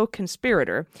Flynn's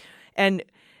co-conspirator. And,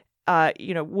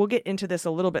 we'll get into this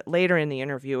a little bit later in the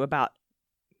interview about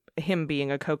him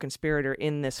being a co-conspirator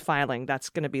in this filing. That's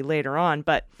going to be later on.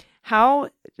 But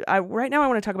right now I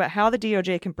want to talk about how the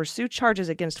DOJ can pursue charges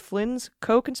against Flynn's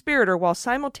co-conspirator while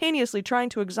simultaneously trying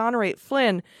to exonerate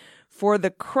Flynn for the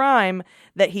crime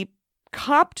that he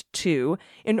copped to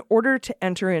in order to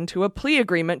enter into a plea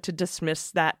agreement to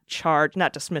dismiss that charge,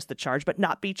 not dismiss the charge, but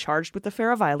not be charged with the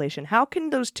FARA violation. How can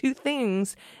those two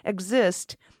things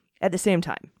exist at the same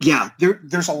time? Yeah,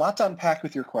 there's a lot to unpack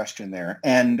with your question there.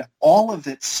 And all of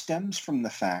it stems from the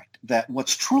fact that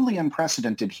what's truly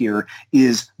unprecedented here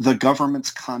is the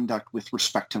government's conduct with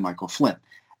respect to Michael Flynn.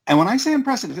 And when I say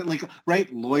unprecedented,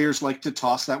 right, lawyers like to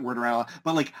toss that word around,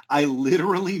 but I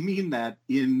literally mean that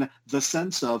in the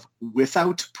sense of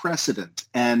without precedent.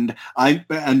 And by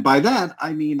that,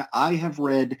 I mean, I have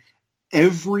read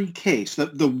every case.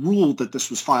 The rule that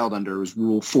this was filed under is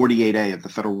Rule 48A of the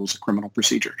Federal Rules of Criminal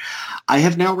Procedure. I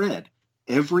have now read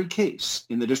every case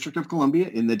in the District of Columbia,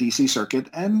 in the D.C. Circuit,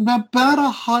 and about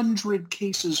 100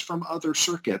 cases from other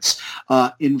circuits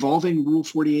involving Rule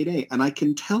 48A. And I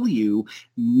can tell you,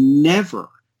 never,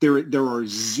 there are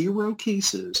zero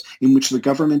cases in which the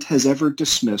government has ever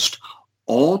dismissed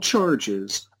all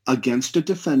charges against a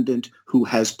defendant who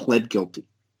has pled guilty.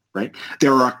 Right.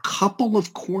 There are a couple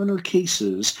of corner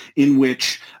cases in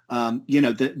which,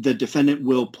 the defendant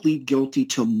will plead guilty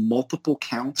to multiple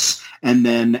counts. And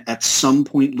then at some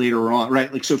point later on, right.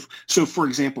 So for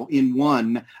example, in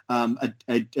one, a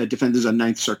defendant is a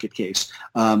Ninth Circuit case.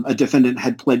 A defendant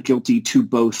had pled guilty to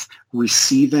both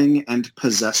receiving and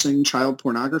possessing child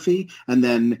pornography. And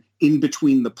then in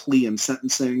between the plea and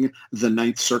sentencing, the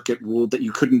Ninth Circuit ruled that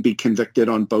you couldn't be convicted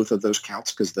on both of those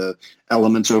counts because the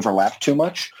elements overlapped too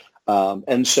much.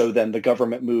 And so then the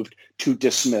government moved to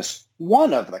dismiss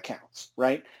one of the counts,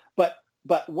 right?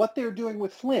 But what they're doing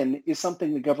with Flynn is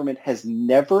something the government has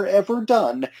never, ever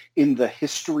done in the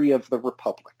history of the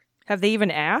Republic. Have they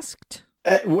even asked?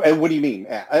 What do you mean?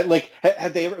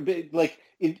 Have they ever been,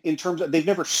 in terms of, they've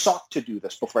never sought to do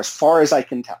this before, as far as I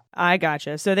can tell. I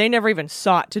gotcha. So they never even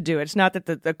sought to do it. It's not that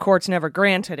the courts never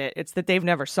granted it. It's that they've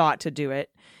never sought to do it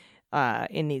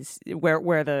in these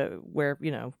where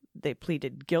they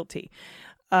pleaded guilty.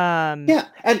 Yeah,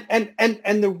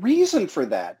 and the reason for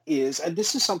that is, and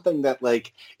this is something that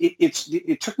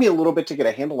it took me a little bit to get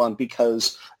a handle on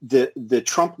because the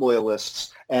Trump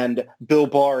loyalists and Bill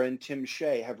Barr and Tim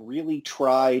Shea have really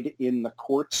tried in the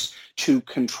courts to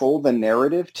control the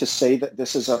narrative to say that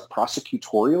this is a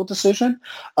prosecutorial decision,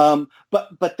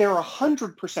 but they're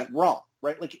 100% wrong,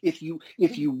 right? If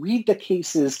you read the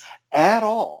cases at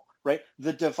all, right,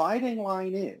 the dividing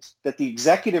line is that the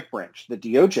executive branch, the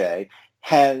DOJ,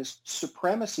 has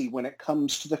supremacy when it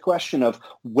comes to the question of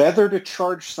whether to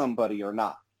charge somebody or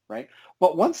not, right?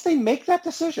 But once they make that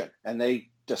decision and they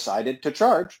decided to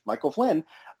charge Michael Flynn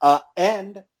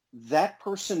and that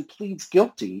person pleads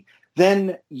guilty,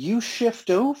 then you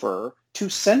shift over to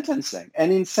sentencing.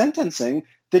 And in sentencing,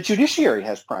 the judiciary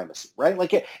has primacy,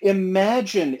 right?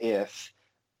 Imagine if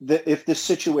if this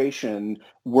situation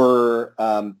were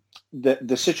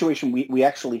the situation we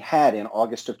actually had in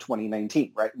August of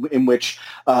 2019, right, in which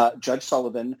Judge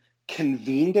Sullivan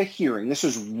convened a hearing. This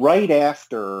was right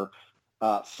after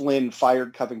Flynn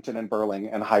fired Covington and Burling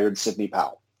and hired Sidney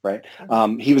Powell. Right.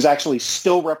 He was actually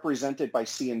still represented by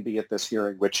C&B at this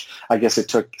hearing, which I guess it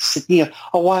took Sidney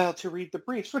a while to read the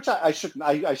briefs, which I shouldn't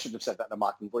have said that in a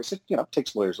mocking voice. It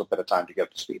takes lawyers a bit of time to get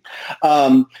up to speed.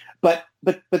 But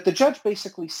the judge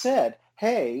basically said,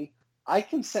 hey, I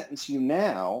can sentence you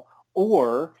now,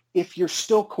 or if you're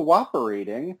still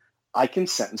cooperating, I can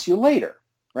sentence you later.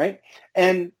 Right.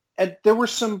 And there were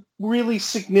some really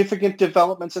significant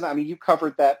developments in that. I mean, you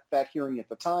covered that hearing at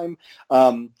the time.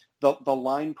 The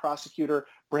line prosecutor,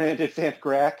 Brandon Van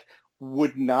Grack,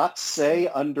 would not say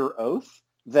under oath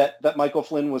that Michael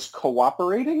Flynn was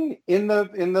cooperating in the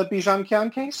Bijan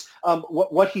Kian case.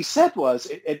 What he said was,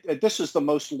 this was the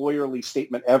most lawyerly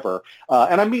statement ever,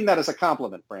 and I mean that as a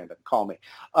compliment, Brandon. Call me.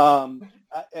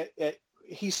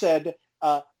 He said,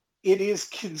 it is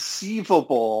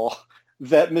conceivable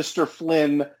that Mr.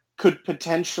 Flynn could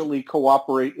potentially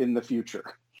cooperate in the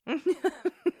future.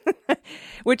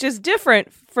 Which is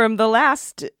different from the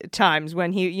last times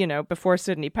when he, before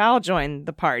Sidney Powell joined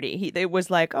the party. It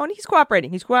was like, oh, and he's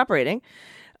cooperating.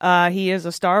 He is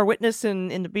a star witness in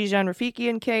the Bijan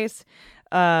Rafikian case.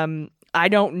 I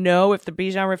don't know if the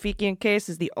Bijan Rafikian case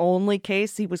is the only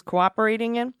case he was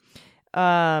cooperating in.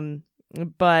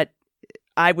 But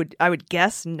I would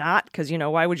guess not, because,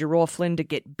 why would you roll Flynn to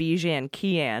get Bijan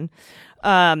Kian?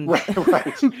 Right.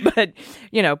 But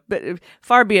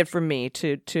far be it from me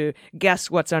to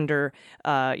guess what's under,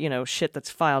 shit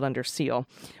that's filed under seal,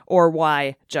 or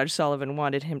why Judge Sullivan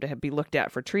wanted him to be looked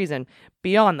at for treason.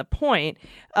 Beyond the point.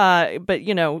 Oh,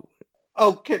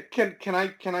 can I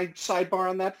sidebar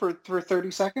on that for 30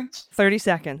 seconds? 30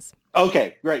 seconds.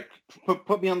 Okay, great.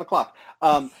 Put me on the clock.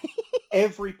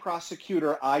 Every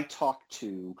prosecutor I talked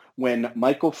to when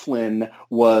Michael Flynn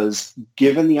was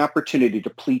given the opportunity to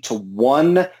plead to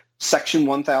one Section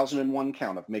 1001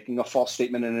 count of making a false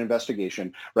statement in an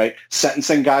investigation, right?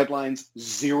 Sentencing guidelines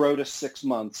 0 to 6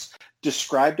 months,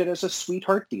 described it as a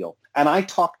sweetheart deal. And I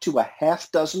talked to a half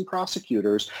dozen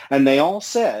prosecutors, and they all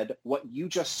said what you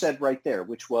just said right there,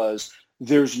 which was,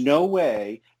 there's no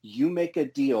way you make a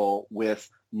deal with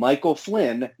Michael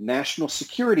Flynn, National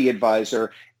Security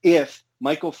Advisor, if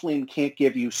Michael Flynn can't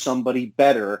give you somebody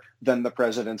better than the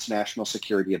president's National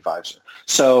Security Advisor.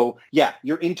 So, yeah,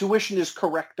 your intuition is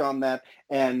correct on that,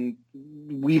 and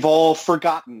we've all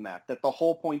forgotten that the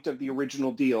whole point of the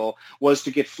original deal was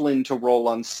to get Flynn to roll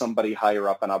on somebody higher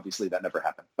up, and obviously that never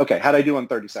happened. Okay, how'd I do on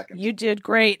 30 seconds? You did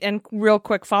great, and real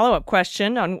quick follow-up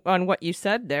question on what you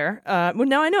said there. Well,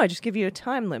 now I know, I just give you a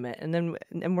time limit, and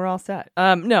we're all set.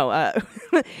 I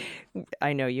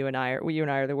know you and I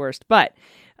are the worst, but...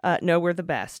 no, we're the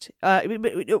best.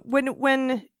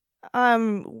 When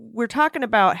we're talking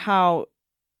about how,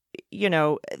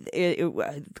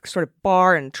 sort of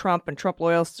Barr and Trump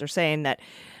loyalists are saying that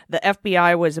the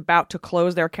FBI was about to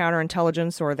close their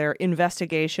counterintelligence or their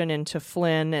investigation into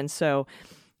Flynn, and so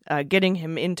getting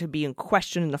him into being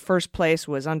questioned in the first place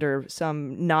was under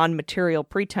some non-material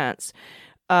pretense.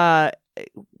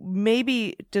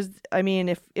 Maybe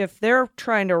if they're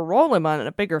trying to roll him on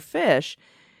a bigger fish,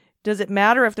 does it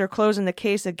matter if they're closing the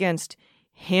case against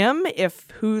him if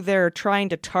who they're trying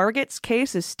to target's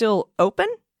case is still open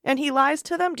and he lies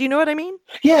to them? Do you know what I mean?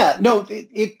 Yeah, no,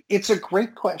 it's a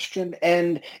great question,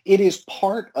 and it is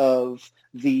part of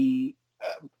the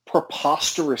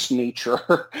preposterous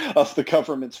nature of the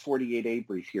government's 48A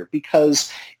brief here,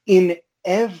 because in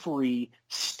every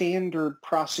standard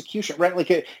prosecution, right,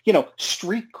 like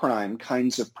street crime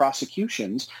kinds of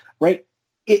prosecutions, right,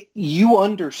 you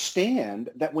understand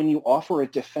that when you offer a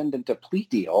defendant a plea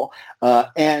deal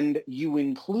and you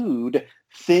include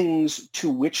things to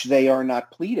which they are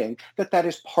not pleading, that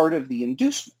is part of the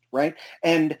inducement, right?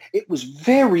 And it was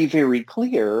very, very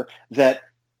clear that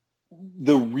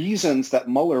the reasons that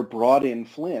Mueller brought in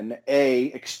Flynn,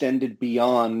 extended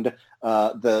beyond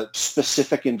the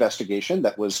specific investigation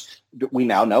that we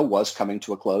now know was coming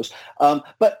to a close.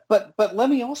 But let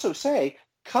me also say,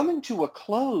 coming to a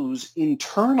close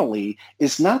internally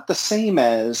is not the same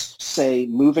as, say,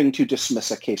 moving to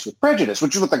dismiss a case with prejudice,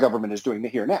 which is what the government is doing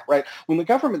here now, right? When the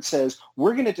government says,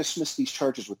 we're going to dismiss these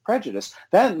charges with prejudice,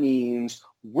 that means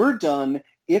we're done,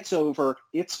 it's over,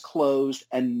 it's closed,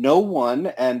 and no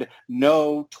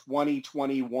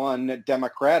 2021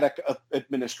 Democratic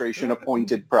administration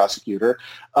appointed prosecutor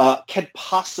can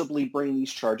possibly bring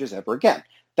these charges ever again.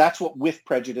 That's what with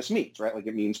prejudice means, right? Like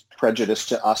it means prejudice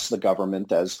to us, the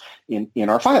government, as in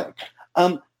our filing.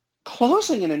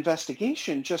 Closing an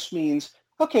investigation just means,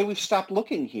 okay, we've stopped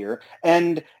looking here.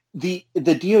 And the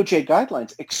DOJ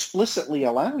guidelines explicitly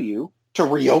allow you to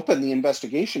reopen the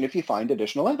investigation if you find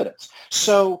additional evidence.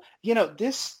 So,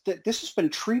 this has been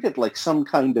treated like some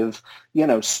kind of,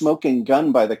 smoking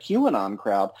gun by the QAnon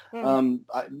crowd.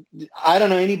 I don't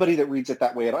know anybody that reads it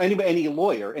that way at all. Any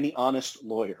lawyer, any honest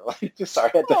lawyer.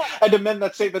 Sorry, I had to amend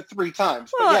that statement 3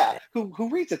 times. But yeah, who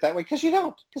reads it that way? Because you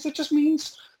don't. Because it just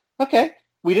means, okay,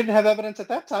 we didn't have evidence at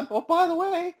that time. Oh, by the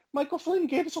way, Michael Flynn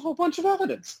gave us a whole bunch of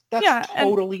evidence. That's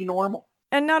totally normal.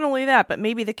 And not only that, but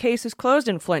maybe the case is closed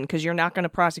in Flynn because you're not going to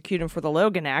prosecute him for the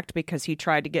Logan Act because he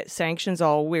tried to get sanctions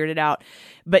all weirded out.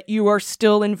 But you are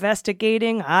still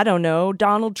investigating, I don't know,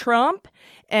 Donald Trump.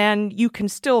 And you can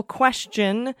still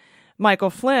question Michael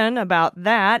Flynn about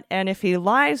that. And if he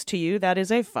lies to you, that is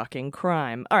a fucking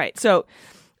crime. All right. So.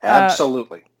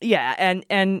 Absolutely. Yeah.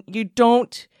 And you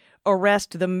don't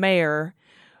arrest the mayor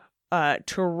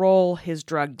to roll his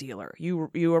drug dealer.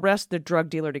 You arrest the drug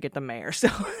dealer to get the mayor. So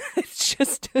it's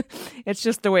just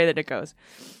the way that it goes.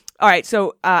 All right,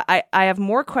 so I have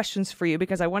more questions for you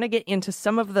because I want to get into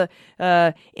some of the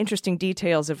interesting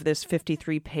details of this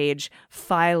 53-page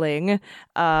filing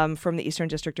from the Eastern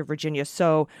District of Virginia.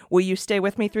 So will you stay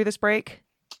with me through this break?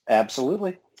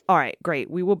 Absolutely. All right,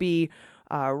 great. We will be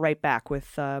right back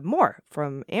with more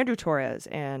from Andrew Torrez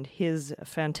and his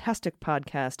fantastic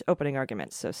podcast, Opening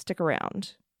Arguments. So stick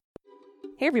around.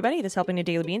 Hey everybody, this Helping to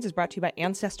Daily Beans is brought to you by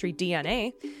Ancestry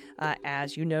DNA.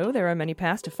 As you know, there are many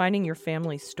paths to finding your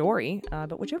family story,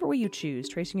 but whichever way you choose,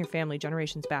 tracing your family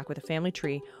generations back with a family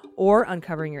tree or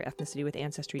uncovering your ethnicity with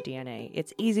Ancestry DNA,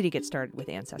 it's easy to get started with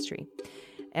Ancestry.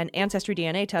 An Ancestry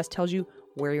DNA test tells you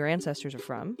where your ancestors are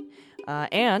from,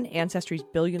 and Ancestry's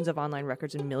billions of online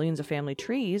records and millions of family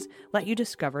trees let you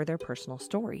discover their personal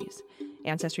stories.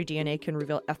 Ancestry DNA can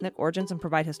reveal ethnic origins and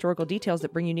provide historical details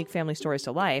that bring unique family stories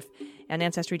to life. And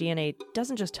Ancestry DNA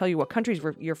doesn't just tell you what countries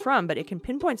you're from, but it can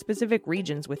pinpoint specific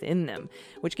regions within them,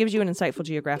 which gives you an insightful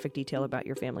geographic detail about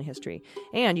your family history.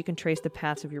 And you can trace the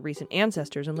paths of your recent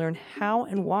ancestors and learn how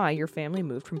and why your family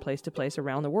moved from place to place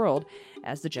around the world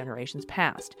as the generations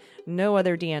passed. No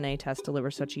other DNA test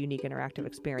delivers such a unique interactive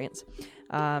experience.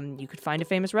 You could find a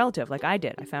famous relative, like I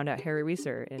did. I found out Harry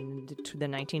Reeser in the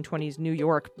 1920s New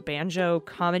York banjo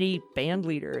comedy band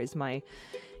leader is my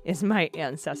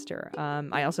ancestor.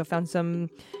 I also found some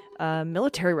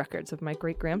military records of my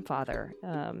great-grandfather.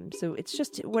 So it's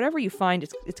just whatever you find,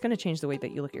 it's going to change the way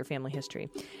that you look at your family history.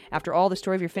 After all, the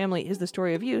story of your family is the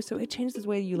story of you, so it changes the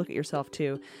way you look at yourself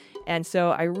too. And so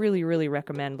I really, really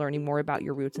recommend learning more about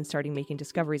your roots and starting making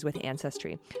discoveries with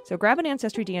Ancestry. So grab an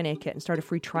Ancestry DNA kit and start a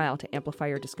free trial to amplify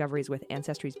your discoveries with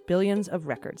Ancestry's billions of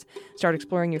records. Start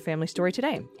exploring your family story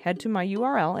today. Head to my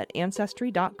URL at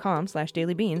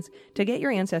ancestry.com/dailybeans to get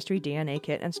your Ancestry DNA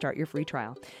kit and start your free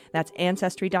trial. That's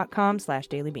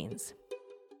ancestry.com/dailybeans.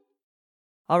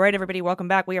 All right, everybody, welcome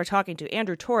back. We are talking to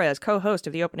Andrew Torrez, co-host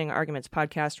of the Opening Arguments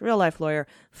podcast, real-life lawyer,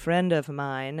 friend of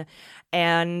mine,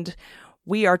 and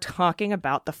we are talking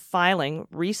about the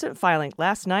recent filing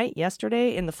last night,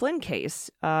 yesterday, in the Flynn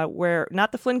case, where,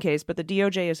 not the Flynn case, but the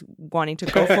DOJ is wanting to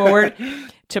go forward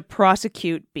to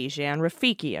prosecute Bijan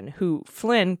Rafikian, who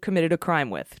Flynn committed a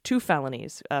crime with, 2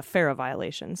 felonies, FARA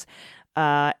violations.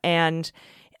 And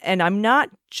I'm not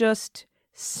just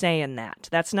saying that.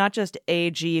 That's not just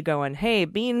AG going, hey,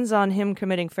 beans on him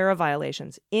committing FARA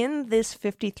violations. In this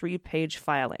 53-page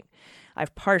filing,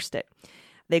 I've parsed it.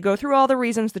 They go through all the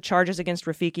reasons the charges against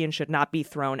Rafikian should not be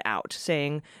thrown out,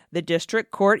 saying the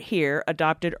district court here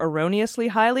adopted erroneously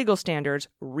high legal standards,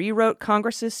 rewrote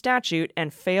Congress's statute,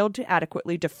 and failed to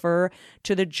adequately defer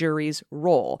to the jury's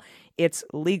role. Its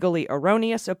legally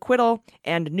erroneous acquittal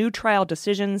and new trial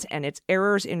decisions and its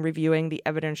errors in reviewing the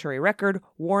evidentiary record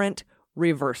warrant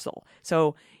reversal.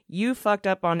 So you fucked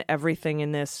up on everything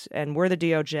in this, and we're the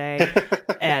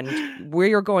DOJ, and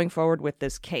we're going forward with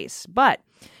this case. But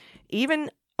they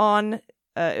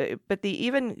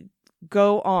even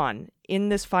go on in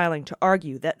this filing to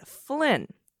argue that Flynn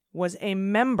was a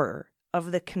member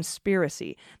of the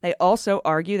conspiracy. They also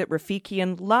argue that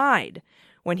Rafikian lied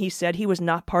when he said he was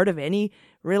not part of any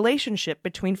relationship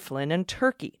between Flynn and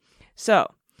Turkey.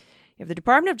 So, if the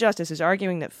Department of Justice is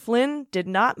arguing that Flynn did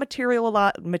not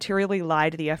materially lie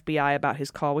to the FBI about his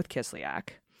call with Kislyak,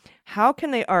 how can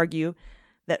they argue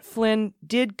that Flynn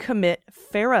did commit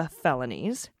FARA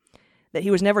felonies that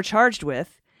he was never charged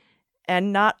with,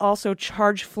 and not also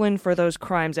charge Flynn for those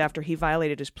crimes after he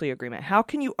violated his plea agreement? How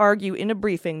can you argue in a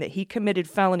briefing that he committed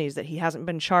felonies that he hasn't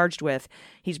been charged with?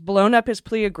 He's blown up his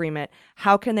plea agreement.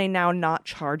 How can they now not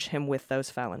charge him with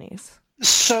those felonies?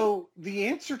 So the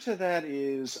answer to that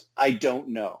is, I don't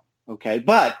know. Okay,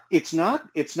 but it's not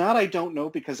I don't know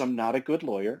because I'm not a good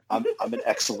lawyer. I'm an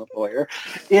excellent lawyer.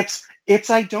 It's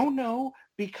I don't know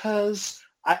because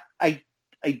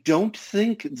I don't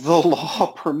think the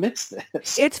law permits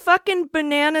this. It's fucking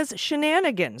bananas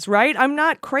shenanigans, right? I'm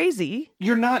not crazy.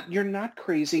 You're not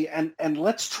crazy, and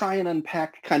let's try and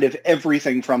unpack kind of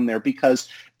everything from there, because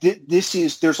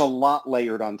there's a lot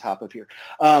layered on top of here.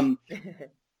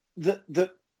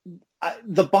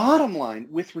 The bottom line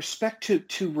with respect to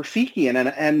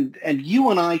Rafikian, and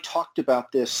you and I talked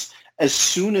about this as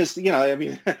soon as, I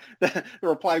mean, the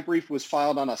reply brief was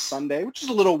filed on a Sunday, which is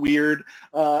a little weird.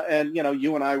 And,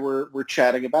 you and I were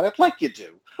chatting about it like you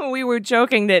do. We were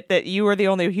joking that you were the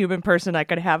only human person I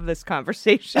could have this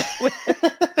conversation with.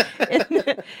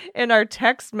 in our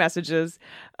text messages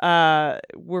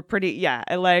were pretty,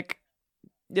 like,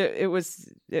 it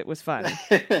was fun.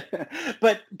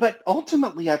 But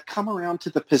ultimately, I've come around to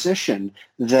the position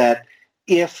that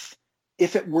if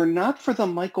it were not for the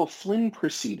Michael Flynn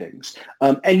proceedings,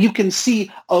 and you can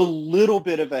see a little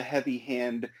bit of a heavy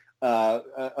hand,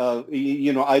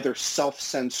 either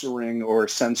self-censoring or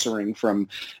censoring from,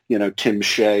 Tim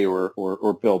Shea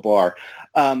or Bill Barr.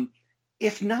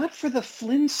 If not for the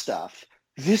Flynn stuff,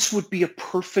 this would be a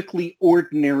perfectly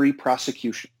ordinary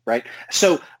prosecution, right?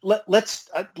 So let's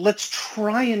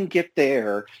try and get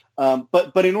there.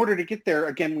 But in order to get there,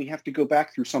 again, we have to go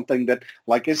back through something that,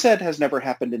 like I said, has never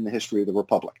happened in the history of the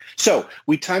Republic. So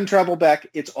we time travel back.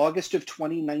 It's August of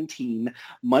 2019.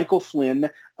 Michael Flynn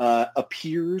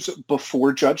appears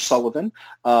before Judge Sullivan,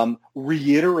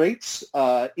 reiterates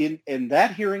in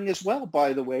that hearing as well,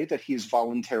 by the way, that he has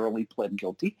voluntarily pled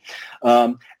guilty.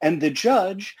 And the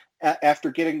judge, after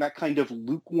getting that kind of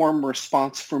lukewarm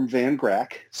response from Van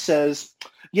Grack, says,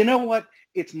 you know what,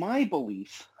 it's my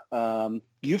belief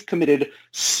you've committed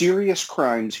serious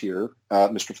crimes here,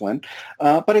 Mr. Flynn,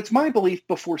 but it's my belief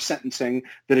before sentencing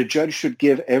that a judge should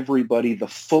give everybody the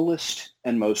fullest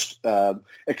and most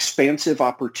expansive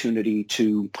opportunity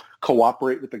to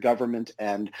cooperate with the government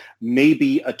and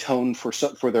maybe atone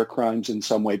for their crimes in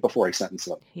some way before I sentence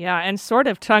them. Yeah, and sort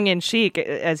of tongue-in-cheek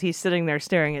as he's sitting there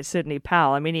staring at Sidney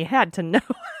Powell. I mean, he had to know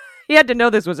he had to know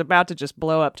this was about to just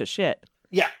blow up to shit.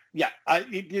 Yeah.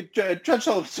 Judge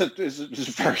Sullivan is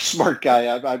a very smart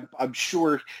guy. I'm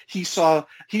sure he saw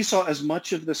as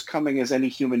much of this coming as any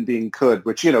human being could,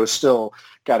 which, still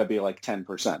got to be like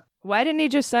 10%. Why didn't he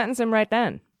just sentence him right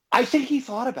then? I think he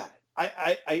thought about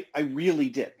it. I really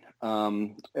did.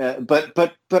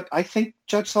 But I think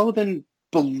Judge Sullivan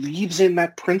believes in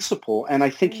that principle, and I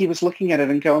think he was looking at it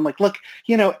and going like, look,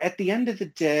 at the end of the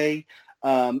day,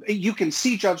 you can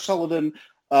see Judge Sullivan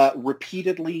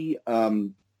repeatedly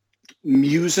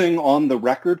musing on the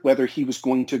record whether he was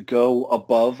going to go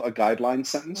above a guideline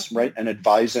sentence, right, and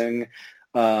advising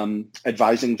Van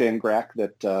Grack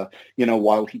that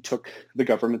while he took the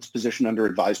government's position under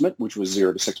advisement, which was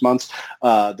 0 to 6 months,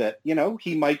 that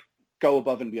he might go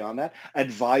above and beyond that,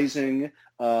 advising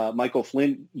Michael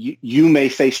Flynn, you may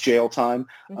face jail time,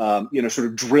 sort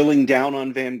of drilling down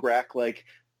on Van Grack, like,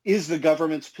 is the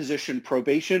government's position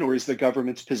probation, or is the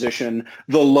government's position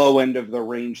the low end of the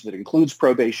range that includes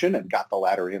probation? And got the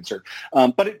latter answer.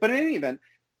 But in any event,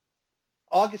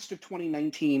 August of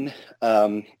 2019,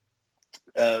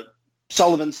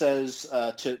 Sullivan says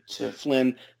to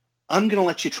Flynn, I'm going to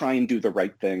let you try and do the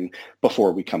right thing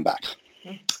before we come back.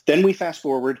 Then we fast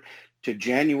forward to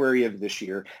January of this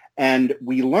year, and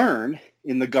we learn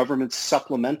in the government's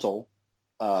supplemental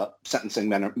sentencing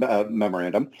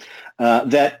memorandum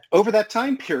that over that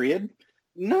time period,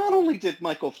 not only did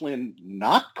Michael Flynn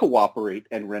not cooperate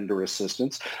and render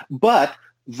assistance, but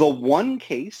the one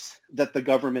case that the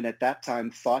government at that time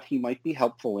thought he might be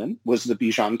helpful in was the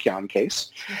Bijan Kian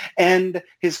case. And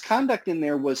his conduct in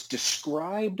there was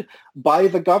described by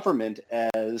the government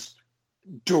as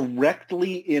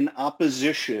directly in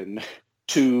opposition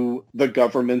to the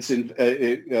government's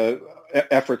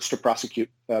efforts to prosecute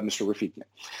Mr. Rafikian.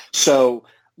 So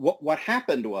what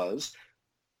happened was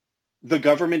the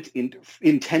government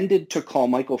intended to call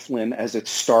Michael Flynn as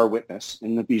its star witness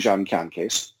in the Bijan Kian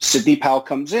case. Sidney Powell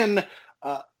comes in.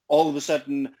 All of a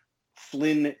sudden,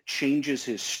 Flynn changes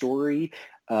his story.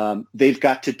 They've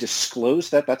got to disclose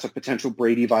that. That's a potential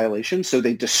Brady violation. So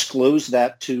they disclose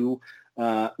that to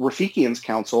Rafikian's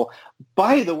counsel.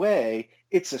 By the way,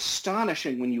 it's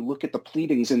astonishing when you look at the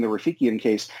pleadings in the Rafikian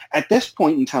case. At this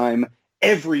point in time,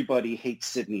 everybody hates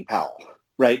Sidney Powell,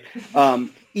 right?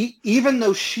 Even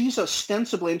though she's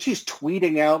ostensibly, and she's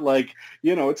tweeting out like,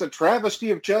 it's a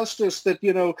travesty of justice that,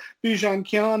 Bijan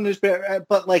Kian is bad,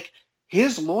 but like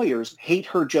his lawyers hate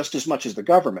her just as much as the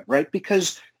government, right?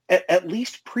 Because at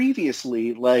least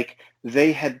previously, like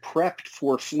they had prepped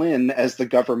for Flynn as the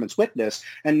government's witness,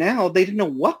 and now they didn't know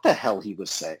what the hell he was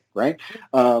saying, right?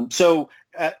 So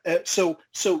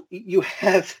you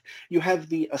have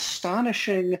the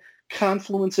astonishing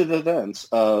confluence of events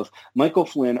of Michael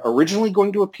Flynn originally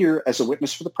going to appear as a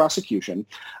witness for the prosecution,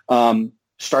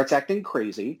 starts acting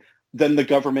crazy. Then the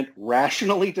government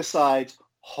rationally decides,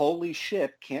 holy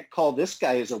shit, can't call this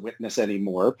guy as a witness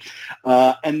anymore.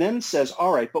 And then says,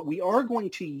 all right, but we are going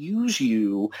to use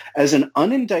you as an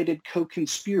unindicted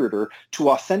co-conspirator to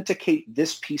authenticate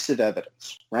this piece of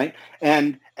evidence, right?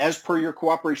 And as per your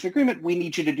cooperation agreement, we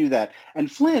need you to do that.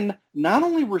 And Flynn not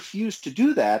only refused to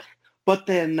do that, but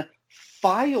then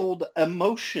filed a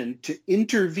motion to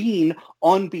intervene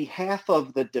on behalf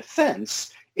of the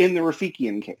defense in the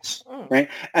Rafikian case, right?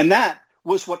 And that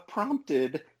was what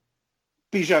prompted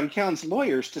Bijan Khan's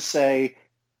lawyers to say,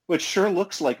 well, it sure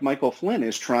looks like Michael Flynn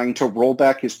is trying to roll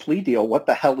back his plea deal. What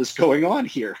the hell is going on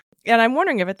here? And I'm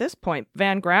wondering if at this point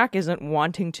Van Grack isn't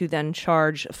wanting to then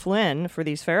charge Flynn for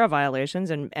these FARA violations,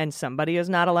 and somebody is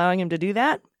not allowing him to do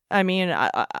that. I mean,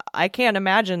 I can't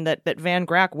imagine that Van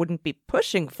Grack wouldn't be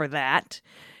pushing for that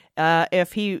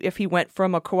if he went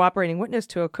from a cooperating witness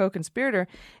to a co-conspirator.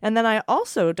 And then I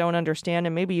also don't understand,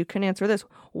 and maybe you can answer this,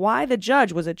 why the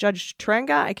judge, was it Judge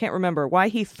Trenga? I can't remember, why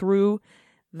he threw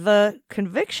the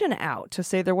conviction out to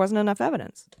say there wasn't enough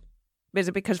evidence. Is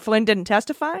it because Flynn didn't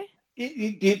testify?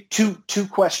 Two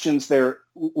questions there.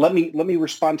 Let me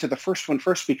respond to the first one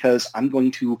first, because I'm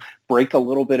going to break a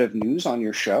little bit of news on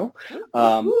your show,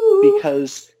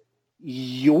 because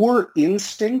your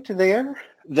instinct there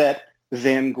that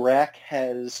Van Grack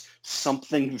has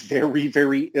something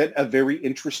a very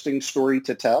interesting story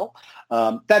to tell,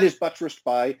 that is buttressed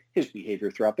by his behavior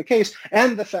throughout the case,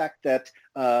 and the fact that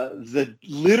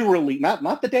literally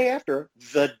not the day after,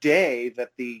 the day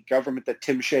that the government, that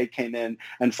Tim Shea came in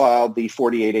and filed the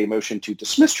 48A motion to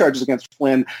dismiss charges against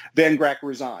Flynn, Van Grack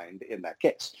resigned in that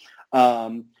case.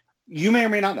 You may or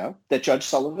may not know that Judge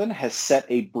Sullivan has set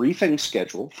a briefing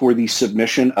schedule for the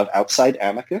submission of outside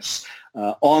amicus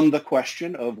on the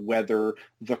question of whether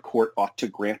the court ought to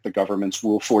grant the government's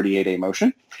Rule 48A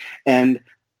motion. And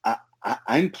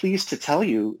I'm pleased to tell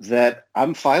you that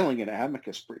I'm filing an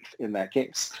amicus brief in that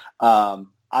case.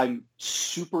 I'm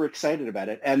super excited about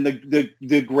it. And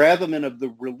the gravamen of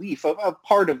the relief, of a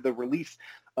part of the relief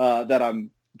that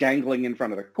I'm dangling in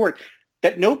front of the court,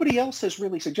 that nobody else has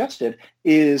really suggested,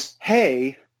 is,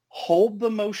 hey, hold the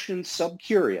motion sub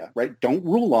curia, right? Don't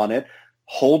rule on it.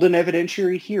 Hold an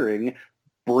evidentiary hearing,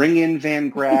 bring in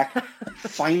Van Grack,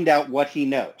 find out what he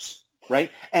knows,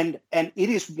 right? And it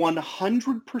is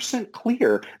 100%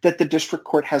 clear that the district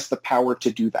court has the power to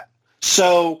do that.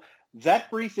 So that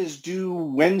brief is due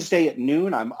Wednesday at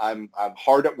noon. I'm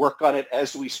hard at work on it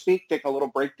as we speak. Take a little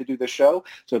break to do the show,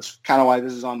 so it's kind of why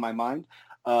this is on my mind.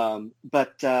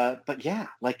 But yeah,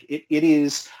 like it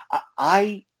is.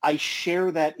 I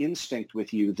share that instinct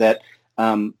with you that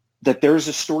that there's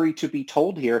a story to be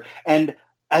told here, and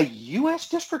a U.S.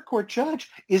 district court judge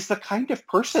is the kind of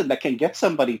person that can get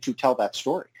somebody to tell that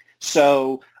story.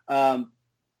 So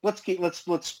let's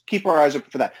keep our eyes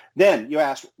open for that. Then you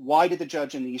asked, why did the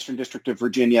judge in the Eastern District of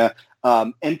Virginia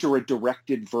enter a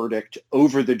directed verdict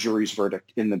over the jury's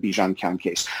verdict in the Bijan Khan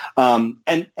case?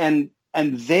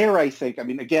 And there, I think, I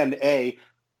mean, again,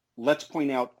 let's point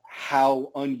out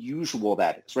how unusual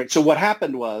that is, right? So what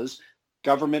happened was,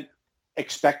 government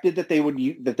expected that they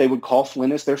would call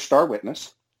Flynn as their star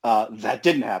witness. That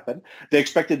didn't happen. They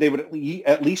expected they would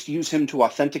at least use him to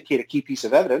authenticate a key piece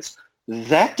of evidence.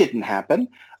 That didn't happen.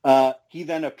 He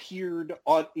then appeared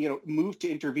on, moved to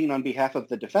intervene on behalf of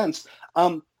the defense.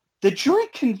 The jury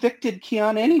convicted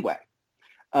Keon anyway,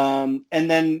 and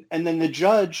then the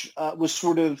judge was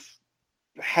sort of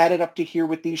had it up to here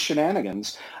with these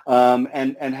shenanigans,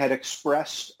 and had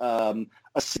expressed a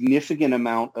significant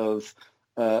amount of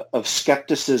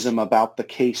skepticism about the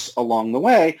case along the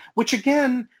way, which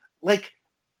again, like,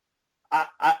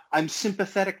 I'm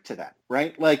sympathetic to that,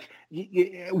 right? Like,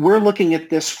 we're looking at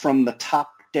this from the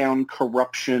top-down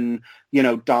corruption,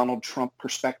 Donald Trump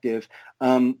perspective,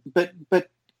 but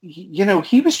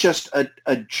he was just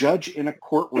a judge in a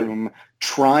courtroom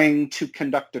trying to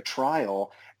conduct a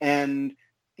trial, and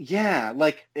yeah,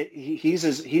 like he's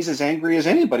as angry as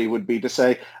anybody would be to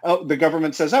say, oh, the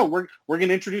government says, oh, we're going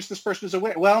to introduce this person as a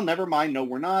witness. Well, never mind. No,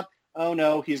 we're not. Oh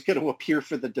no, he's going to appear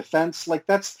for the defense. Like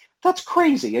that's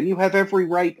crazy. And you have every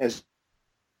right as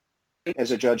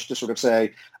a judge to sort of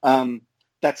say,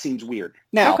 that seems weird.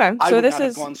 Now, Okay, I so would this not have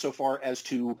is gone so far as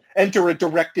to enter a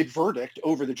directed verdict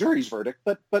over the jury's verdict,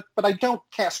 but I don't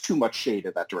cast too much shade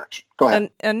in that direction. Go ahead.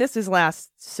 and this is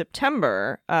last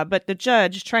September, but the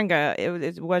judge Trenga,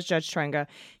 it was Judge Trenga,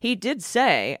 he did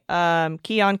say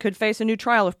Keon could face a new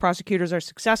trial if prosecutors are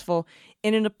successful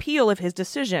in an appeal of his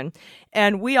decision,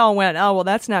 and we all went, oh well,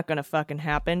 that's not going to fucking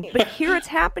happen. But here it's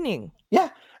happening. Yeah.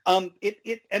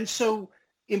 And so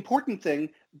important thing,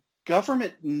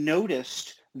 government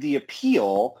noticed the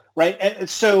appeal, right? And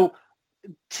so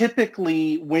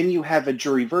typically when you have a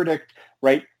jury verdict,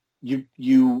 right,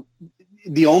 you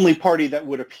the only party that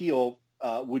would appeal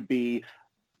would be,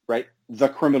 right, the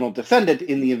criminal defendant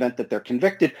in the event that they're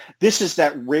convicted. This is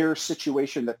that rare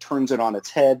situation that turns it on its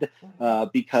head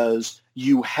because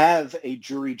you have a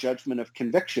jury judgment of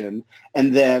conviction,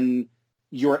 and then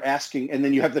you're asking, and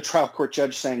then you have the trial court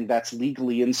judge saying that's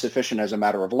legally insufficient as a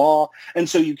matter of law. And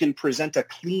so you can present a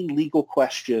clean legal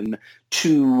question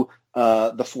to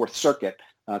the Fourth Circuit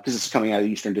because it's coming out of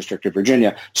the Eastern District of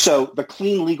Virginia. So the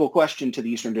clean legal question to the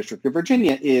Eastern District of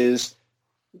Virginia is,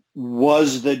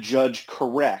 was the judge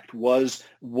correct? Was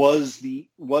the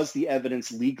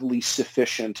evidence legally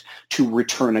sufficient to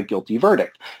return a guilty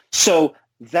verdict? So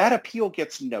that appeal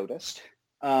gets noticed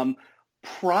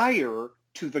prior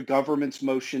to the government's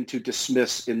motion to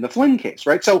dismiss in the Flynn case,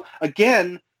 right? So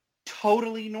again,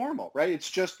 totally normal, right?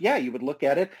 It's just, yeah, you would look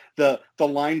at it. The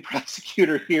line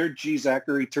prosecutor here, G.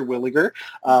 Zachary Terwilliger,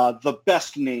 the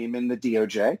best name in the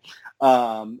DOJ,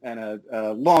 and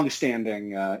a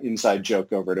long-standing inside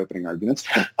joke over at opening arguments.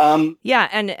 Yeah,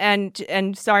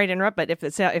 and sorry to interrupt, but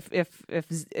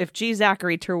if G.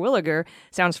 Zachary Terwilliger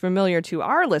sounds familiar to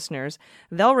our listeners,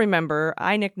 they'll remember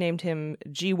I nicknamed him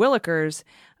G. Willikers.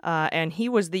 And he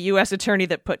was the U.S. attorney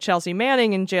that put Chelsea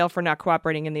Manning in jail for not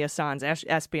cooperating in the Assange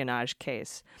espionage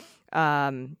case.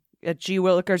 G.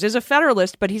 Willikers is a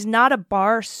Federalist, but he's not a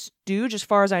bar stooge, as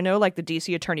far as I know, like the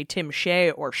D.C. attorney Tim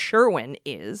Shea or Sherwin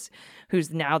is,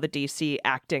 who's now the D.C.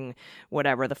 acting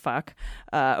whatever the fuck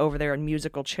over there in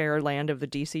musical chair land of the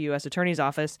D.C. U.S. attorney's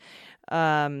office.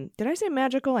 Did I say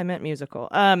magical? I meant musical.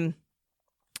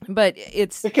 But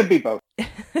it can be both.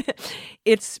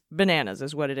 It's bananas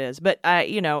is what it is. But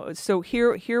so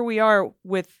here we are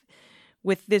with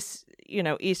this,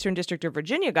 Eastern District of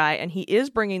Virginia guy, and he is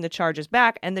bringing the charges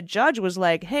back, and the judge was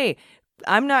like, hey,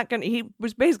 he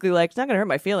was basically like, it's not going to hurt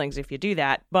my feelings if you do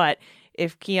that, but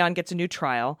if Keon gets a new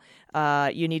trial,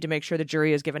 you need to make sure the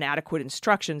jury is given adequate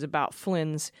instructions about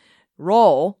Flynn's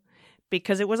role,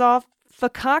 because it was all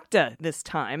fakakta this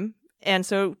time. And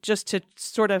so just to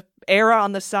sort of err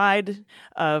on the side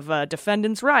of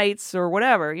defendants' rights or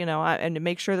whatever, and to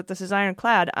make sure that this is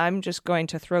ironclad, I'm just going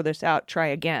to throw this out, try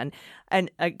again.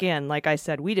 And again, like I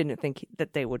said, we didn't think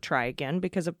that they would try again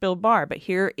because of Bill Barr. But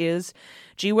here is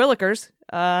G. Willikers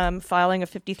filing a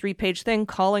 53-page thing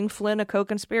calling Flynn a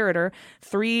co-conspirator.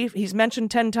 He's mentioned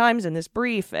 10 times in this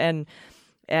brief and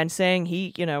saying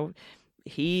he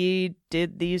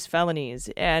did these felonies.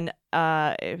 And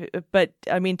but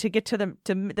I mean, to get to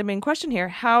the main question here,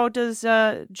 how does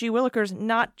G. Willikers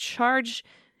not charge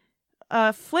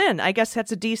Flynn? I guess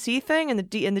that's a DC thing, and the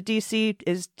DC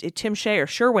is Tim Shea or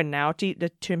Sherwin now.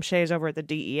 Tim Shea is over at the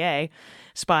DEA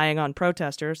spying on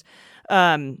protesters.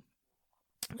 So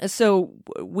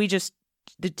the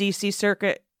DC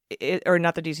circuit, or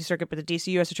not the DC circuit, but the DC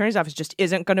U.S. Attorney's Office just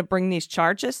isn't going to bring these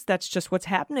charges. That's just what's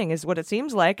happening, is what it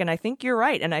seems like. And I think you're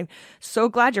right. And I'm so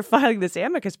glad you're filing this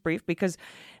amicus brief, because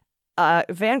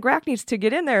Van Grack needs to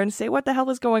get in there and say what the hell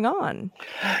is going on.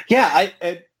 Yeah,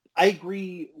 I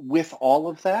agree with all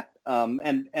of that.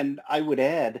 And I would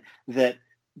add that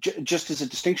just as a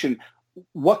distinction,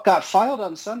 what got filed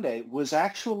on Sunday was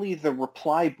actually the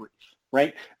reply brief.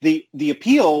 Right. The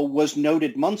appeal was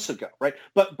noted months ago. Right.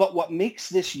 But what makes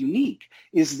this unique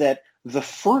is that the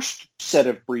first set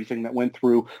of briefing that went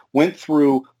through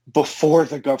before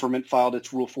the government filed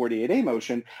its Rule 48A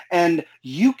motion. And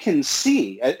you can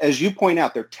see, as you point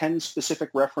out, there are 10 specific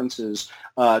references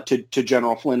to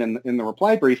General Flynn in the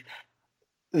reply brief.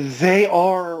 They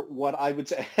are what I would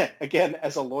say, again,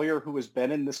 as a lawyer who has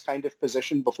been in this kind of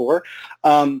position before,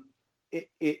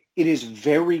 it is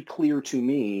very clear to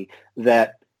me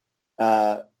that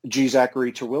G.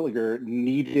 Zachary Terwilliger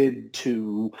needed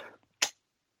to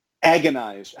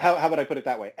agonize. How would I put it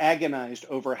that way? Agonized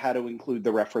over how to include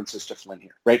the references to Flynn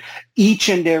here, right? Each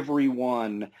and every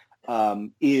one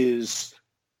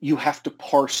you have to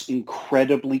parse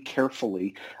incredibly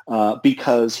carefully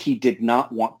because he did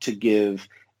not want to give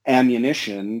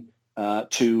ammunition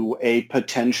to a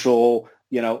potential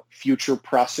future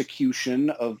prosecution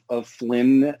of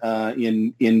Flynn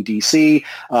in D.C.,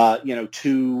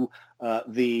 to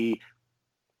the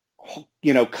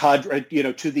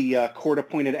cadre, to the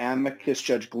court-appointed amicus,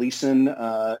 Judge Gleason,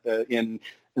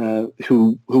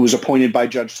 who was appointed by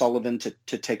Judge Sullivan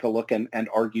to take a look and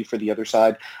argue for the other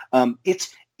side.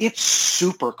 It's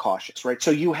super cautious, right?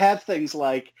 So you have things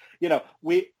like,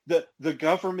 the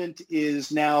government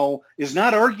is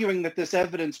not arguing that this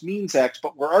evidence means X,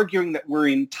 but we're arguing that we're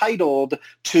entitled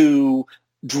to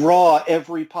draw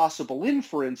every possible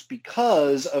inference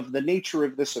because of the nature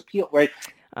of this appeal, right?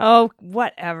 Oh,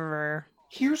 whatever.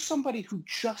 Here's somebody who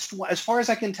just, as far as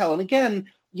I can tell, and again,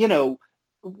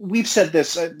 we've said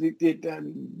this.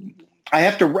 I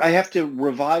have to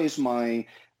revise my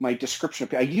description.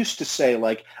 I used to say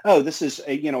like, oh, this is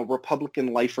a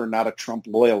Republican lifer, not a Trump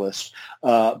loyalist.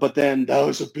 But then that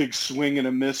was a big swing and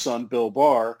a miss on Bill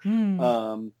Barr.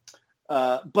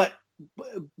 But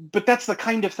that's the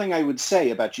kind of thing I would say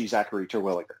about G. Zachary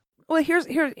Terwilliger. Well,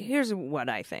 here's what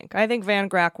I think. I think Van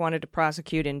Grack wanted to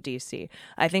prosecute in D.C.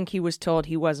 I think he was told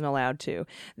he wasn't allowed to.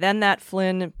 Then that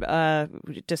Flynn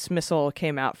dismissal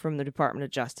came out from the Department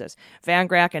of Justice. Van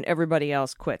Grack and everybody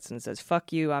else quits and says,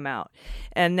 fuck you, I'm out.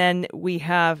 And then we've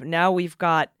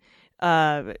got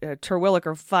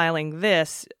Terwilliger filing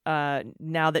this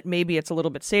now that maybe it's a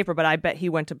little bit safer, but I bet he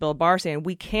went to Bill Barr saying,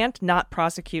 we can't not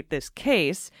prosecute this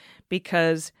case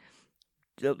because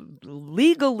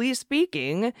legally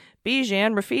speaking,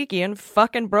 Bijan Rafikian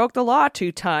fucking broke the law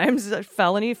 2 times,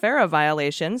 felony FARA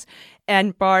violations.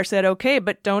 And Barr said, okay,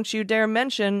 but don't you dare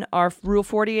mention our Rule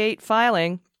 48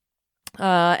 filing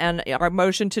and our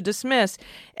motion to dismiss.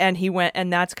 And he went,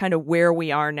 and that's kind of where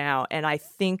we are now. And I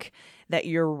think that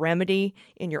your remedy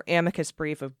in your amicus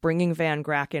brief of bringing Van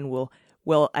Grack in will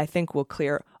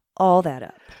clear all that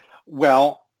up.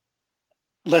 Well,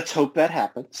 let's hope that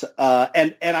happens.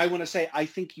 And I want to say, I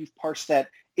think you've parsed that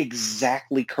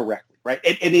exactly correctly, right?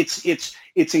 And it's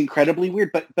incredibly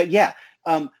weird, but yeah,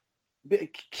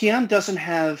 Keon doesn't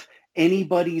have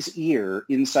anybody's ear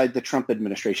inside the Trump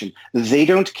administration. They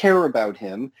don't care about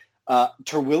him.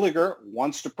 Terwilliger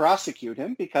wants to prosecute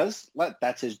him because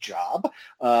that's his job.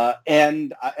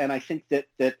 And I think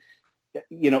that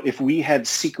if we had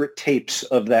secret tapes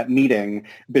of that meeting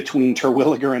between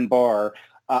Terwilliger and Barr,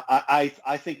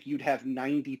 I think you'd have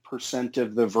 90%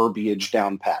 of the verbiage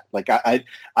down pat. Like I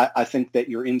think that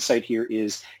your insight here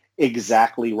is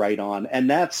exactly right on. And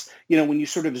that's, when you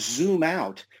sort of zoom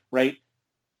out, right,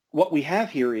 what we have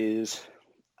here is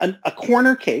a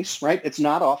corner case, right? It's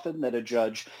not often that a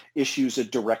judge issues a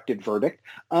directed verdict,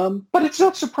 but it's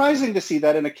not surprising to see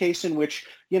that in a case in which,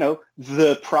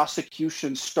 the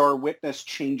prosecution's star witness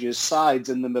changes sides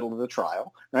in the middle of the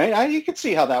trial, right? You could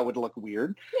see how that would look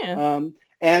weird. Yeah.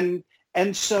 And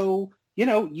so,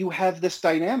 you have this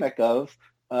dynamic of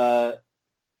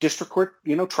district court,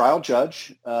 trial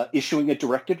judge issuing a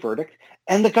directed verdict,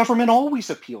 and the government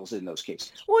always appeals in those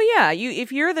cases. Well, yeah,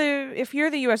 if you're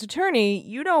the U.S. attorney,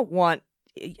 you don't want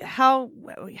how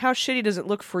shitty does it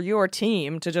look for your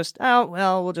team to just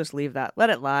we'll just leave that,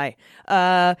 let it lie.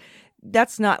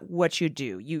 That's not what you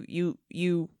do.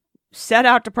 You set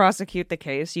out to prosecute the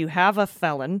case. You have a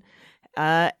felon,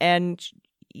 and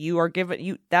you are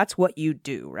given that's what you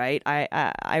do, right?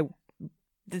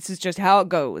 This is just how it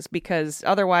goes, because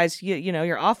otherwise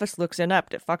your office looks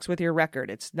inept. It fucks with your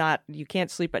record. It's not, you can't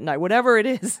sleep at night, whatever it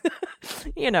is.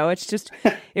 It's just,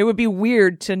 it would be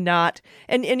weird to not,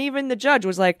 and even the judge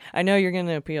was like, I know you're going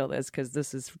to appeal this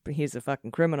because he's a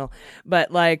fucking criminal, but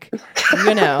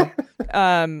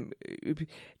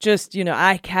just,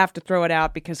 I have to throw it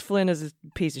out because Flynn is a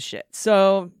piece of shit.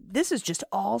 So this is just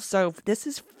this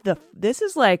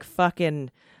is like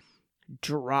fucking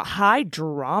high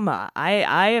drama.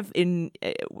 I have you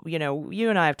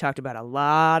and I have talked about a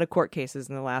lot of court cases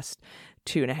in the last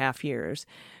 2.5 years,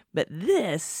 but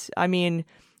this, I mean,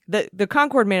 the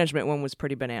Concord management one was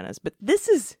pretty bananas, but this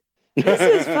is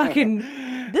fucking,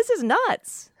 this is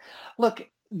nuts. Look,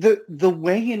 the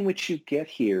way in which you get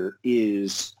here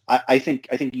is, I think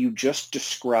you just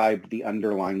described the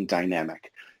underlying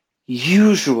dynamic.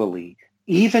 Usually,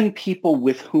 even people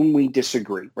with whom we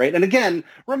disagree, right? And again,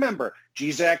 remember,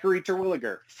 G. Zachary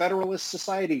Terwilliger, Federalist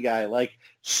Society guy, like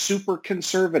super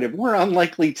conservative. We're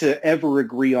unlikely to ever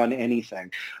agree on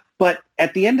anything. But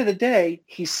at the end of the day,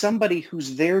 he's somebody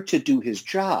who's there to do his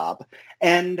job.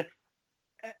 And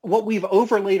what we've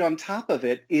overlaid on top of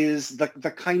it is the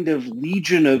kind of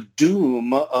legion of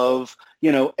doom of,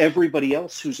 everybody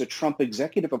else who's a Trump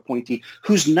executive appointee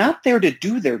who's not there to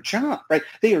do their job, right?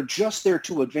 They are just there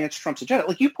to advance Trump's agenda.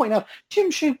 Like you point out,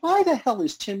 Tim Shea, why the hell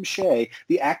is Tim Shea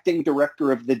the acting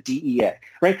director of the DEA,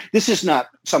 right? This is not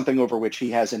something over which he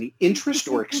has any interest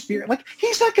or experience. Like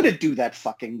he's not going to do that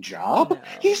fucking job. No.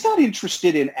 He's not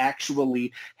interested in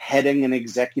actually heading an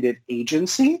executive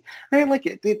agency, right? Like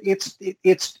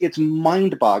it's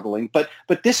mind-boggling. But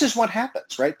this is what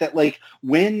happens, right? That like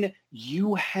when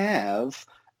you have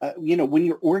when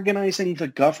you're organizing the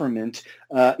government,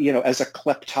 as a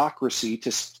kleptocracy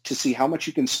to see how much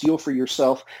you can steal for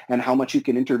yourself and how much you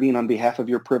can intervene on behalf of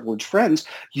your privileged friends,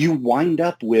 you wind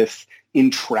up with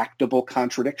intractable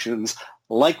contradictions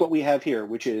like what we have here,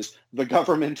 which is the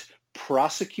government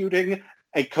prosecuting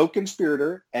a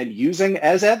co-conspirator and using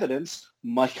as evidence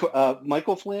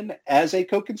Michael Flynn as a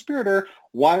co-conspirator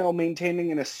while maintaining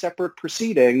in a separate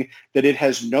proceeding that it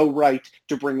has no right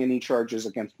to bring any charges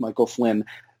against Michael Flynn.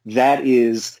 That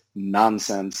is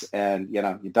nonsense. And, you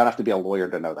don't have to be a lawyer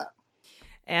to know that.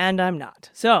 And I'm not.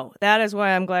 So that is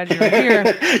why I'm glad you're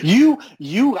here.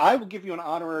 I will give you an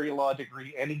honorary law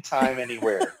degree anytime,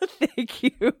 anywhere. Thank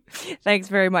you. Thanks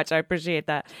very much. I appreciate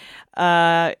that.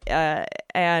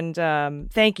 And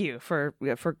thank you for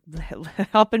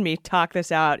helping me talk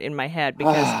this out in my head,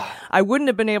 because I wouldn't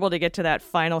have been able to get to that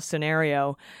final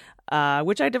scenario,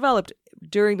 which I developed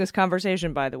during this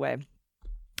conversation, by the way,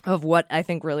 of what I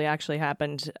think really actually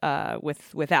happened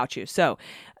without you. So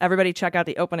everybody check out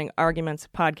the Opening Arguments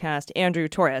podcast. Andrew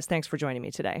Torrez, thanks for joining me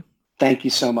today. Thank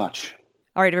you so much.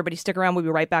 All right, everybody, stick around. We'll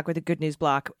be right back with a good news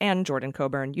block and Jordan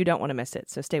Coburn. You don't want to miss it,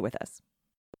 so stay with us.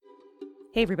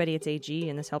 Hey, everybody, it's AG,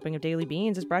 and this helping of Daily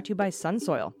Beans is brought to you by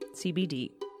Sunsoil, CBD.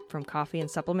 From coffee and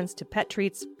supplements to pet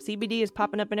treats, CBD is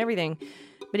popping up in everything,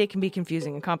 but it can be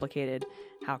confusing and complicated.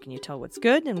 How can you tell what's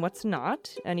good and what's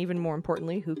not? And even more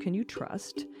importantly, who can you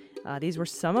trust? These were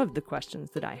some of the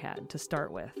questions that I had to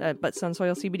start with. But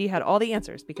Sunsoil CBD had all the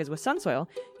answers, because with Sunsoil,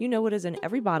 you know what is in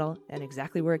every bottle and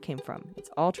exactly where it came from. It's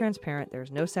all transparent.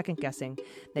 There's no second guessing.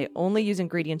 They only use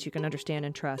ingredients you can understand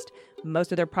and trust.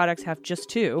 Most of their products have just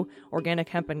two, organic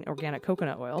hemp and organic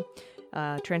coconut oil.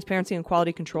 Transparency and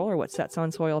quality control are what sets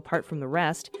Sunsoil apart from the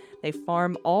rest. They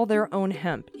farm all their own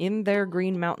hemp in their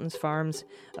Green Mountains farms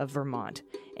of Vermont.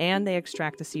 And they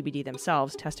extract the CBD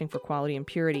themselves, testing for quality and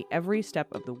purity every step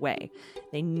of the way.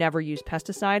 They never use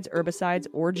pesticides, herbicides,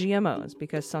 or GMOs.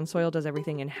 Because Sunsoil does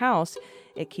everything in-house,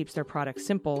 it keeps their products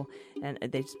simple. And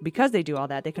because they do all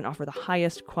that, they can offer the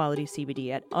highest quality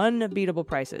CBD at unbeatable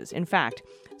prices. In fact,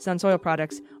 Sunsoil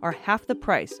products are half the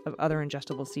price of other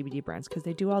ingestible CBD brands because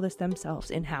they do all this themselves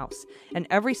in-house. And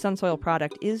every Sunsoil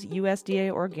product is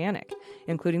USDA organic,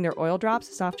 including their oil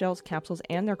drops, soft gels, capsules,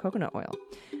 and their coconut oil.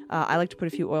 I like to put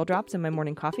a few oil drops in my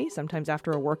morning coffee, sometimes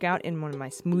after a workout in one of my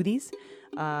smoothies.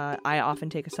 I often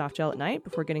take a soft gel at night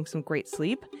before getting some great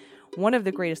sleep. One of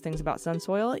the greatest things about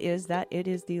Sunsoil is that it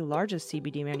is the largest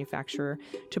CBD manufacturer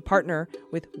to partner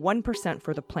with 1%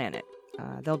 for the planet.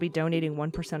 They'll be donating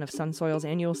 1% of Sunsoil's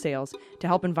annual sales to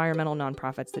help environmental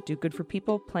nonprofits that do good for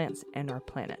people, plants, and our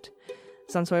planet.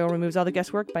 Sunsoil removes all the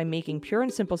guesswork by making pure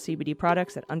and simple CBD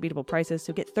products at unbeatable prices,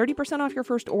 so get 30% off your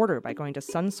first order by going to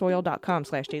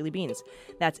sunsoil.com/dailybeans.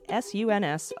 That's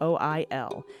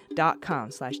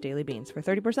sunsoil.com/dailybeans for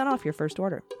 30% off your first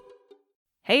order.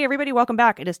 Hey, everybody, welcome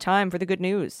back. It is time for the good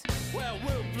news. Well,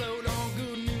 we'll float on,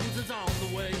 good news is on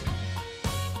the way.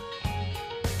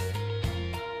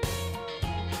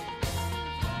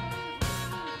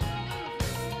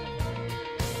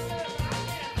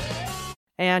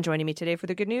 And joining me today for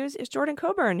the good news is Jordan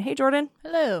Coburn. Hey, Jordan.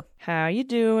 Hello. How you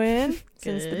doing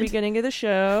since the Good. beginning of the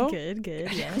show? Good,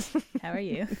 yes. How are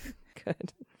you?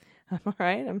 Good. I'm all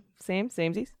right. I'm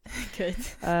samesies. Good.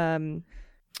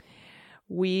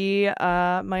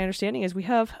 My understanding is we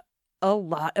have a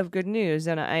lot of good news,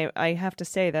 and I have to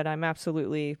say that I'm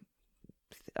absolutely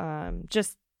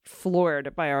just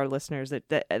floored by our listeners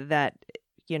that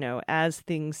as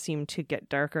things seem to get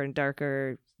darker and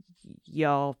darker,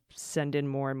 y'all send in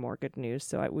more and more good news.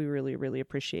 So we really, really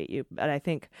appreciate you. But I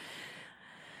think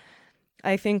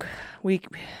we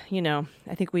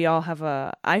all have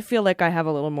I feel like I have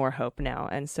a little more hope now.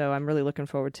 And so I'm really looking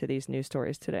forward to these news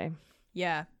stories today.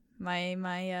 Yeah.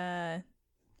 My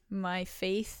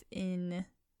faith in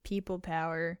people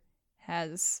power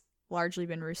has largely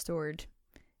been restored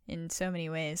in so many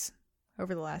ways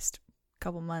over the last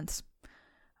couple months,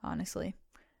 honestly.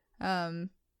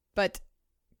 But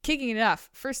kicking it off,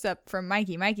 first up from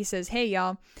Mikey. Mikey says, "Hey,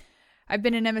 y'all. I've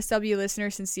been an MSW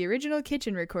listener since the original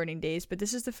kitchen recording days, but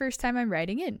this is the first time I'm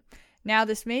writing in. Now,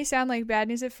 this may sound like bad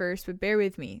news at first, but bear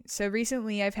with me. So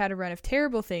recently, I've had a run of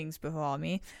terrible things befall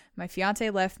me. My fiance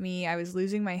left me, I was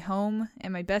losing my home,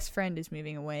 and my best friend is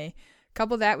moving away.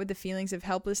 Couple that with the feelings of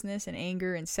helplessness and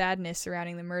anger and sadness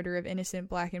surrounding the murder of innocent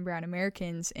Black and brown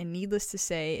Americans, and needless to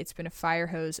say, it's been a fire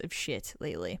hose of shit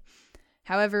lately.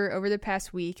 However, over the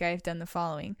past week, I have done the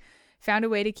following. Found a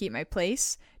way to keep my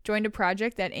place, joined a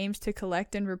project that aims to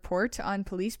collect and report on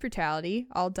police brutality,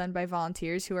 all done by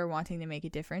volunteers who are wanting to make a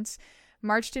difference,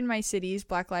 marched in my city's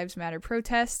Black Lives Matter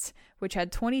protests, which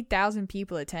had 20,000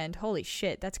 people attend. Holy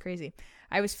shit, that's crazy.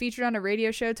 I was featured on a radio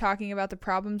show talking about the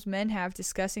problems men have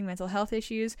discussing mental health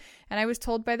issues, and I was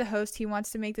told by the host he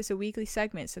wants to make this a weekly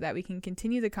segment so that we can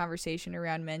continue the conversation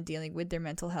around men dealing with their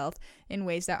mental health in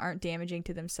ways that aren't damaging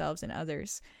to themselves and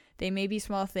others. They may be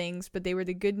small things, but they were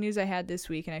the good news I had this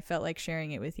week, and I felt like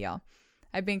sharing it with y'all.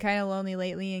 I've been kind of lonely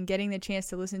lately, and getting the chance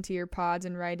to listen to your pods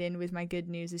and write in with my good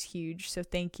news is huge, so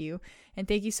thank you. And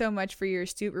thank you so much for your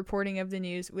astute reporting of the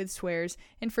news with swears,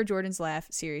 and for Jordan's laugh.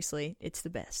 Seriously, it's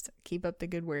the best. Keep up the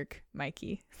good work,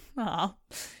 Mikey. Aw.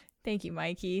 Thank you,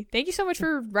 Mikey. Thank you so much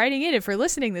for writing in and for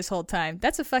listening this whole time.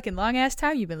 That's a fucking long-ass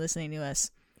time you've been listening to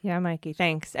us. Yeah, Mikey,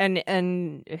 thanks. And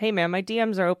hey, man, my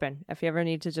DMs are open. If you ever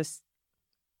need to just,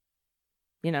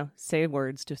 say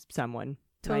words to someone.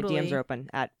 Totally. My DMs are open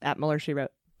at Muller, she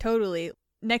wrote. Totally.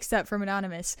 Next up from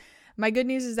Anonymous. My good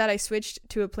news is that I switched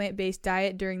to a plant-based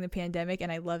diet during the pandemic,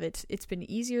 and I love it. It's been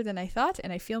easier than I thought,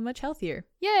 and I feel much healthier.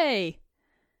 Yay!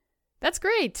 That's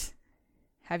great.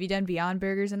 Have you done Beyond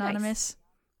Burgers, Anonymous?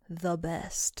 Nice. The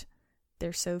best.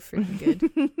 They're so freaking good.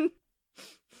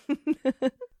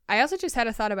 I also just had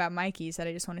a thought about Mikey's that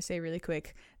I just want to say really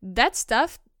quick. That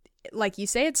stuff, like you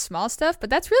say, it's small stuff, but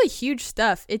that's really huge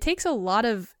stuff. It takes a lot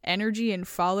of energy and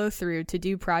follow through to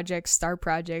do projects, start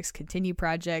projects, continue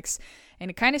projects, and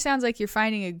it kind of sounds like you're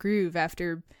finding a groove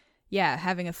after,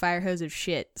 having a fire hose of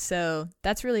shit. So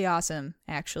that's really awesome,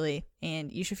 actually,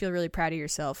 and you should feel really proud of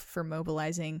yourself for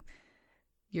mobilizing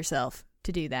yourself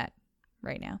to do that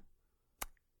right now.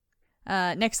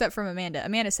 Next up from Amanda.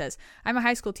 Amanda says, I'm a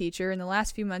high school teacher, and the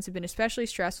last few months have been especially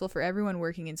stressful for everyone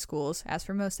working in schools, as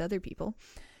for most other people.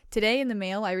 Today in the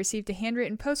mail, I received a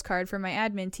handwritten postcard from my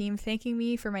admin team thanking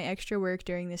me for my extra work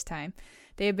during this time.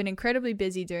 They have been incredibly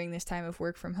busy during this time of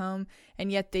work from home,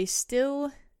 and yet they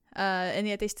still took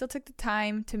the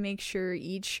time to make sure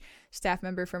each staff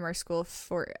member from our school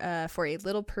for a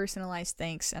little personalized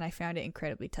thanks, and I found it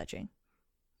incredibly touching.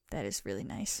 That is really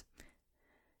nice.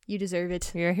 You deserve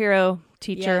it. You're a hero,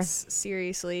 teacher. Yes,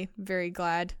 seriously, very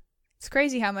glad. It's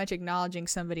crazy how much acknowledging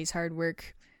somebody's hard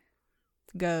work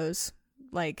goes.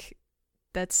 Like,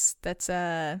 that's such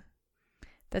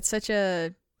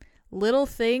a little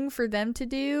thing for them to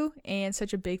do and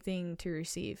such a big thing to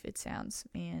receive, it sounds.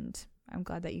 And I'm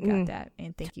glad that you got that,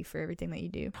 and thank you for everything that you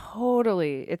do.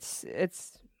 Totally. It's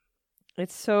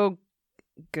so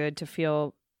good to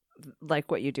feel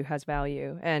like what you do has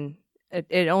value, and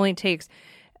it only takes,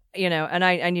 and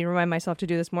I need to remind myself to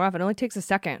do this more often. It only takes a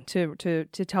second to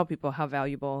tell people how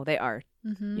valuable they are.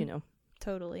 Mm-hmm.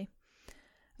 Totally.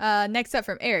 Next up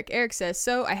from Eric. Eric says,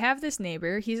 so I have this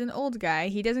neighbor. He's an old guy.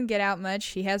 He doesn't get out much.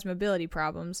 He has mobility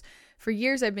problems. For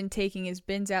years, I've been taking his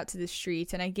bins out to the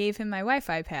street, and I gave him my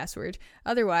Wi-Fi password.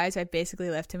 Otherwise, I basically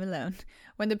left him alone.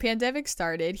 When the pandemic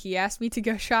started, he asked me to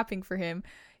go shopping for him.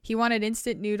 He wanted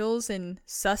instant noodles and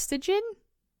sustagen?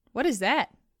 What is that?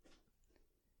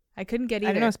 I couldn't get either.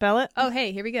 I don't know, spell it. Oh,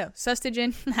 hey, here we go.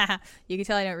 Sustagen. You can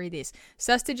tell I don't read these.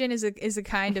 Sustagen is a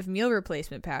kind of meal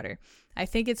replacement powder. I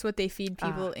think it's what they feed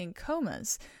people in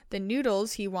comas. The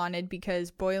noodles he wanted because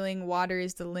boiling water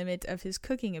is the limit of his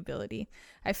cooking ability.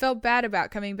 I felt bad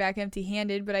about coming back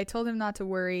empty-handed, but I told him not to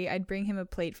worry. I'd bring him a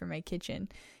plate from my kitchen.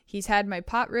 He's had my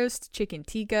pot roast, chicken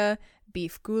tikka,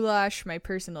 beef goulash, my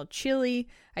personal chili.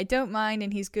 I don't mind,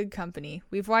 and he's good company.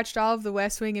 We've watched all of The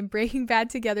West Wing and Breaking Bad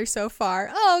together so far.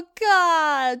 Oh,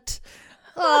 God!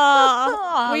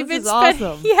 Oh, we've been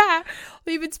awesome.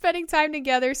 We've been spending time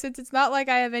together since it's not like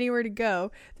I have anywhere to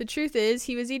go. The truth is,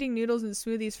 he was eating noodles and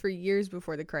smoothies for years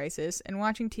before the crisis and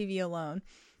watching TV alone.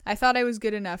 I thought I was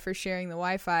good enough for sharing the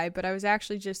Wi-Fi, but I was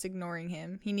actually just ignoring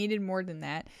him. He needed more than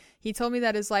that. He told me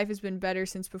that his life has been better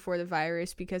since before the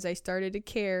virus because I started to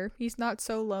care. He's not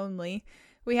so lonely.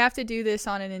 We have to do this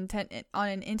on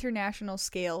an international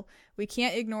scale. We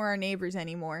can't ignore our neighbors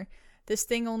anymore. This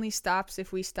thing only stops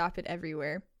if we stop it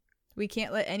everywhere. We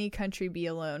can't let any country be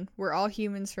alone. We're all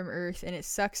humans from Earth, and it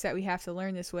sucks that we have to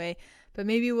learn this way, but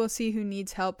maybe we'll see who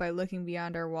needs help by looking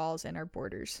beyond our walls and our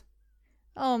borders.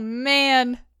 Oh,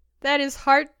 man. That is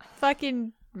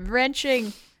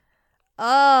heart-fucking-wrenching.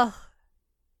 Oh.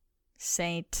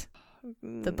 Saint.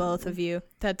 The both of you.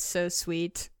 That's so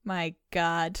sweet. My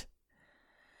God.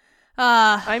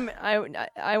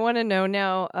 I want to know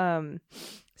now.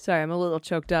 Sorry, I'm a little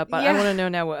choked up. But I want to know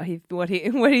now what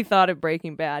he thought of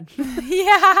Breaking Bad.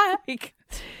 Yeah.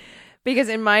 Because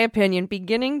in my opinion,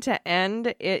 beginning to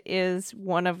end, it is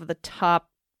one of the top,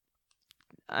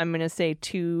 I'm going to say,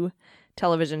 2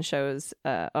 television shows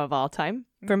of all time,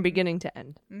 from beginning to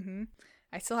end. Mm-hmm.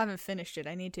 I still haven't finished it.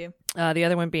 I need to. The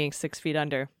other one being 6 Feet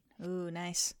Under. Ooh,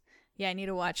 nice. Yeah, I need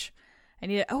to watch.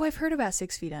 Oh, I've heard about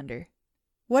 6 Feet Under.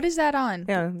 What is that on?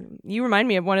 Yeah, you remind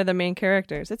me of one of the main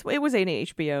characters. It was an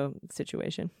HBO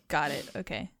situation. Got it.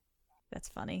 Okay. That's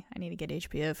funny. I need to get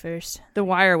HBO first. The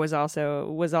Wire was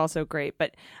also great,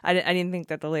 but I didn't think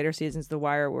that the later seasons of The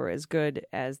Wire were as good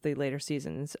as the later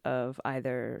seasons of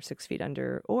either 6 Feet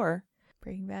Under or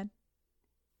Breaking Bad.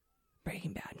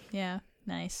 Breaking Bad. Yeah,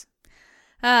 nice.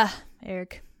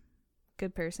 Eric,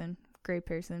 good person, great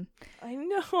person. I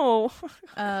know.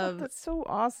 That's so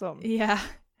awesome. Yeah.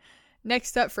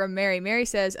 Next up from Mary. Mary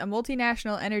says, a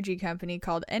multinational energy company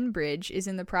called Enbridge is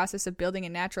in the process of building a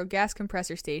natural gas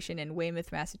compressor station in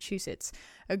Weymouth, Massachusetts.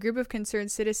 A group of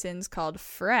concerned citizens called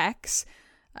FRACS,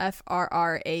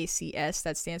 FRRACS,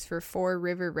 that stands for Four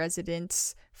River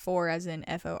Residents, 4 as in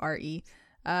FORE,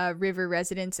 River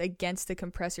Residents Against the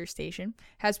Compressor Station,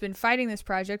 has been fighting this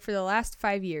project for the last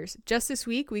 5 years. Just this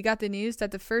week, we got the news that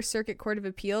the First Circuit Court of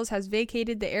Appeals has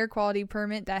vacated the air quality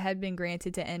permit that had been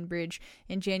granted to Enbridge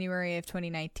in January of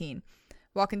 2019.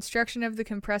 While construction of the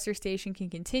compressor station can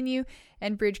continue,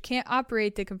 Enbridge can't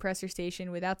operate the compressor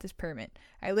station without this permit.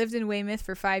 I lived in Weymouth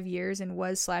for 5 years and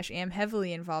was/am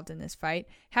heavily involved in this fight.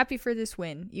 Happy for this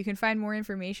win. You can find more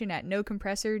information at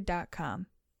nocompressor.com.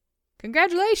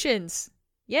 Congratulations!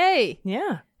 Yay!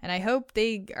 Yeah. And I hope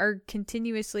they are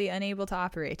continuously unable to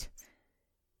operate.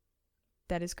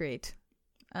 That is great.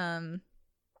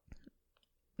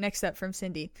 Next up from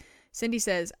Cindy. Cindy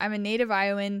says, I'm a native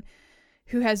Iowan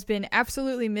who has been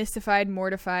absolutely mystified,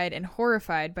 mortified, and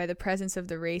horrified by the presence of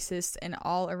the racist and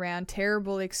all-around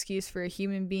terrible excuse for a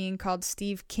human being called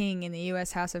Steve King in the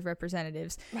U.S. House of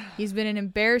Representatives. He's been an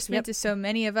embarrassment to so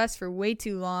many of us for way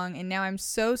too long, and now I'm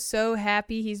so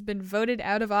happy he's been voted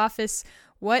out of office.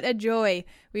 What a joy.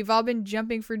 We've all been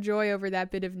jumping for joy over that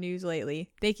bit of news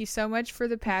lately. Thank you so much for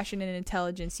the passion and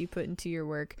intelligence you put into your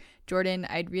work. Jordan,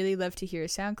 I'd really love to hear a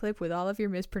sound clip with all of your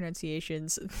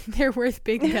mispronunciations. They're worth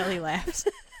big belly laughs.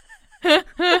 This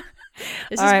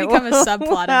has become a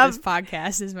subplot of this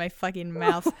podcast, is my fucking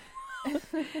mouth.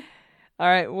 All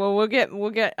right, well, we'll get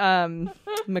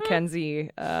Mackenzie,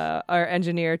 our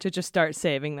engineer, to just start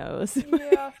saving those.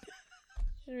 Yeah.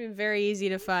 Should be very easy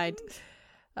to find.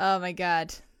 Oh my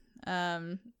God.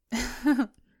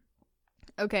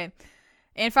 Okay.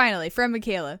 And finally, from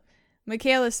Michaela.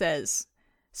 Michaela says,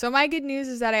 so my good news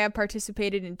is that I have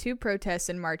participated in 2 protests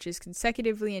and marches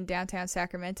consecutively in downtown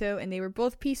Sacramento, and they were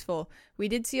both peaceful. We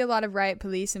did see a lot of riot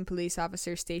police and police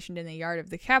officers stationed in the yard of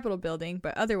the Capitol building,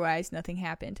 but otherwise nothing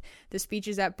happened. The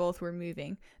speeches at both were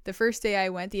moving. The first day I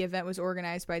went, the event was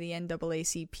organized by the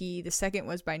NAACP, the second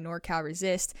was by NorCal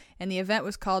Resist, and the event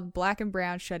was called Black and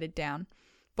Brown Shut It Down.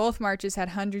 Both marches had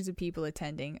hundreds of people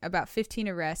attending, about 15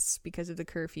 arrests because of the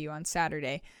curfew on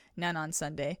Saturday, none on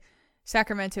Sunday.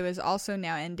 Sacramento is also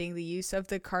now ending the use of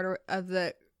the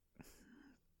carotid.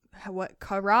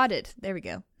 There we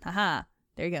go. Haha.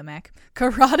 There you go, Mac.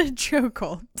 Carotid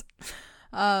chokehold.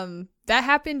 That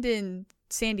happened in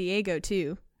San Diego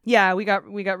too. Yeah, we got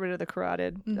rid of the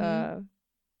carotid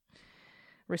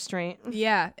restraint.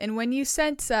 Yeah, and when you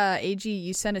sent AG,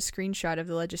 you sent a screenshot of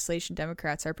the legislation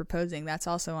Democrats are proposing. That's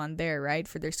also on there, right?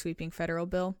 For their sweeping federal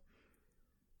bill,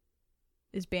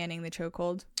 is banning the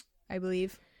chokehold, I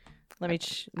believe. Let me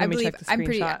check the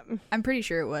screenshot. I'm pretty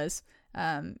sure it was,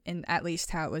 in at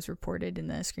least how it was reported in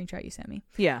the screenshot you sent me.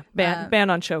 Yeah, ban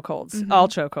on chokeholds, all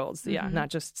chokeholds. Yeah, not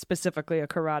just specifically a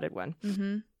carotid one.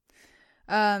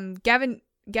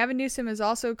 Gavin Newsom has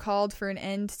also called for an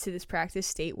end to this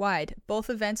practice statewide. Both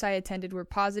events I attended were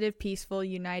positive, peaceful,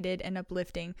 united, and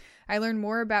uplifting. I learned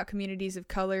more about communities of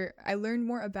color. I learned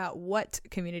more about what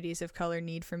communities of color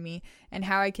need from me and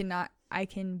how I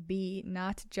can be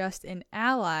not just an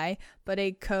ally, but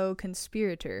a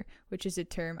co-conspirator, which is a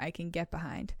term I can get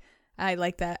behind. I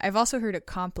like that. I've also heard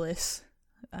accomplice,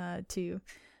 too.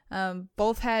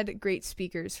 Both had great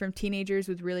speakers, from teenagers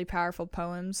with really powerful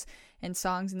poems and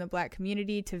songs in the Black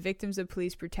community to victims of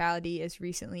police brutality as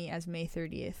recently as May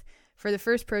 30th. For the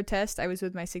first protest, I was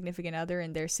with my significant other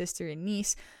and their sister and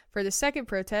niece. For the second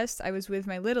protest, I was with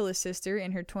my littlest sister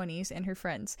in her 20s and her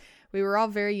friends. We were all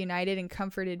very united and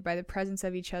comforted by the presence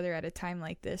of each other at a time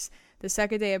like this. The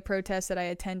second day of protest that I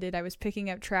attended, I was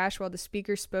picking up trash while the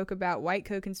speaker spoke about white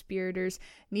co-conspirators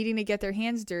needing to get their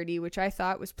hands dirty, which I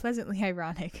thought was pleasantly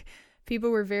ironic.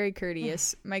 People were very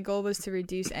courteous. My goal was to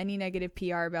reduce any negative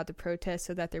PR about the protest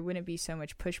so that there wouldn't be so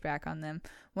much pushback on them.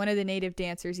 One of the native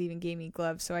dancers even gave me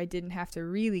gloves so I didn't have to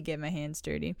really get my hands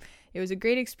dirty. It was a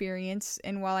great experience,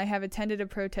 and while I have attended a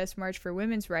protest march for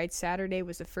women's rights, Saturday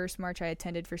was the first march I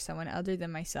attended for someone other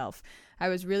than myself. I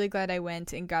was really glad I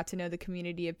went and got to know the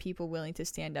community of people willing to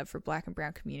stand up for Black and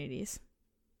brown communities.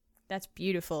 That's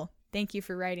beautiful. Thank you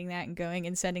for writing that and going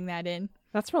and sending that in.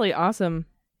 That's really awesome.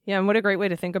 Yeah, and what a great way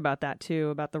to think about that, too,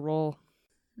 about the role.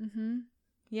 Mm-hmm.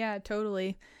 Yeah,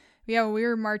 totally. Yeah, we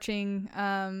were marching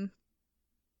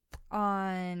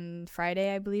on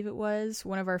Friday, I believe it was.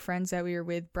 One of our friends that we were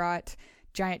with brought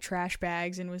giant trash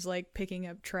bags and was, like, picking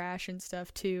up trash and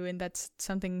stuff, too. And that's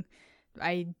something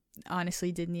I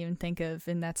honestly didn't even think of.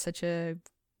 And that's such a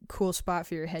cool spot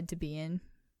for your head to be in.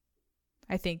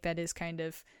 I think that is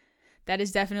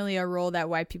definitely a role that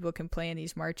white people can play in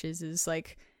these marches, is,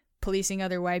 like, policing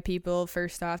other white people,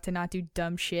 first off, to not do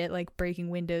dumb shit like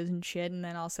breaking windows and shit, and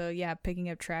then also, yeah, picking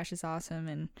up trash is awesome,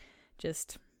 and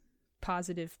just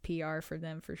positive PR for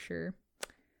them for sure.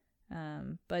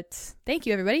 But thank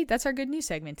you, everybody. That's our good news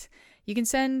segment. You can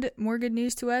send more good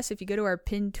news to us if you go to our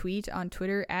pinned tweet on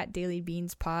Twitter at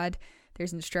DailyBeansPod.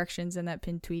 There's instructions in that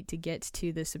pinned tweet to get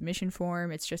to the submission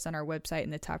form. It's just on our website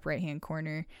in the top right-hand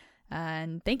corner.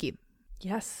 And thank you.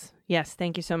 Yes,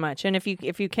 thank you so much. And if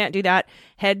you can't do that,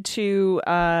 head to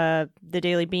the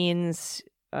Daily Beans,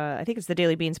 I think it's the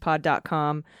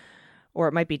dailybeanspod.com, or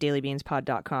it might be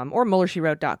dailybeanspod.com, or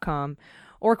mullershewrote.com,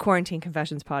 or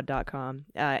quarantineconfessionspod.com.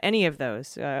 Any of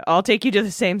those. I'll take you to the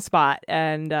same spot,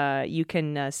 and you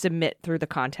can submit through the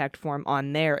contact form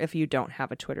on there if you don't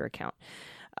have a Twitter account.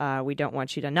 We don't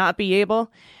want you to not be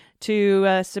able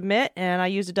to submit, and I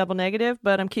use a double negative,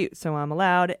 but I'm cute, so I'm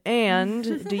allowed.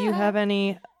 And do you have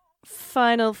any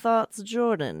final thoughts,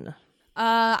 Jordan?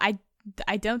 I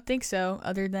don't think so,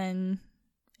 other than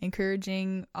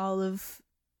encouraging all of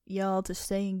y'all to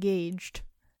stay engaged.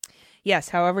 Yes,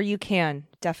 however you can,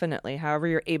 definitely. However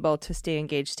you're able to stay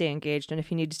engaged. And if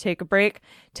you need to take a break,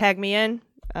 tag me in.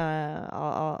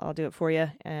 I'll do it for you.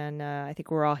 And I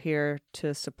think we're all here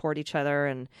to support each other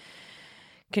and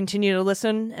continue to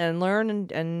listen and learn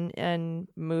and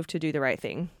move to do the right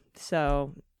thing.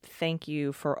 So thank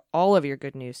you for all of your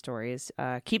good news stories.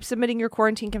 Keep submitting your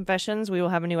quarantine confessions. We will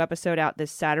have a new episode out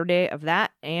this Saturday of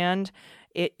that. And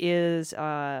it is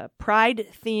Pride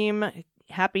theme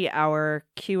happy hour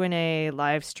Q&A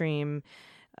live stream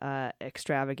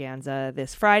extravaganza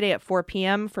this Friday at 4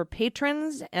 p.m. for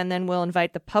patrons. And then we'll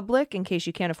invite the public in case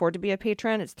you can't afford to be a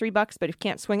patron. It's $3, but if you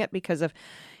can't swing it because of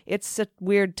it's a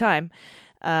weird time,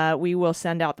 we will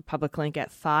send out the public link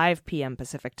at 5 p.m.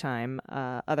 Pacific time.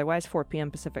 Otherwise, 4 p.m.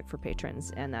 Pacific for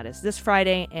patrons. And that is this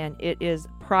Friday, and it is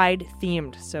Pride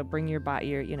themed. So bring your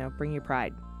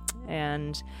pride.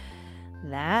 And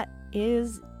that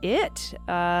is it.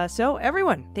 So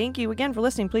everyone, thank you again for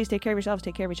listening. Please take care of yourselves,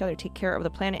 take care of each other, take care of the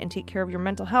planet, and take care of your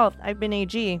mental health. I've been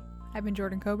AG. I've been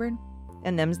Jordan Coburn.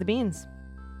 And them's the beans.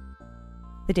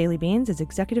 The Daily Beans is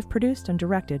executive produced and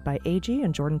directed by AG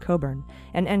and Jordan Coburn,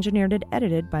 and engineered and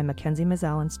edited by Mackenzie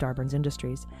Mazzell and Starburns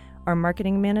Industries. Our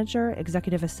marketing manager,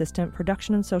 executive assistant,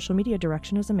 production and social media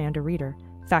direction is Amanda Reeder.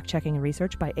 Fact-checking and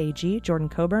research by AG, Jordan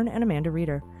Coburn, and Amanda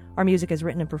Reeder. Our music is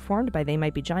written and performed by They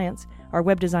Might Be Giants. Our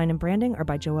web design and branding are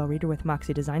by Joelle Reeder with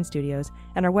Moxie Design Studios,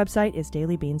 and our website is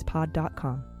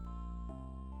dailybeanspod.com.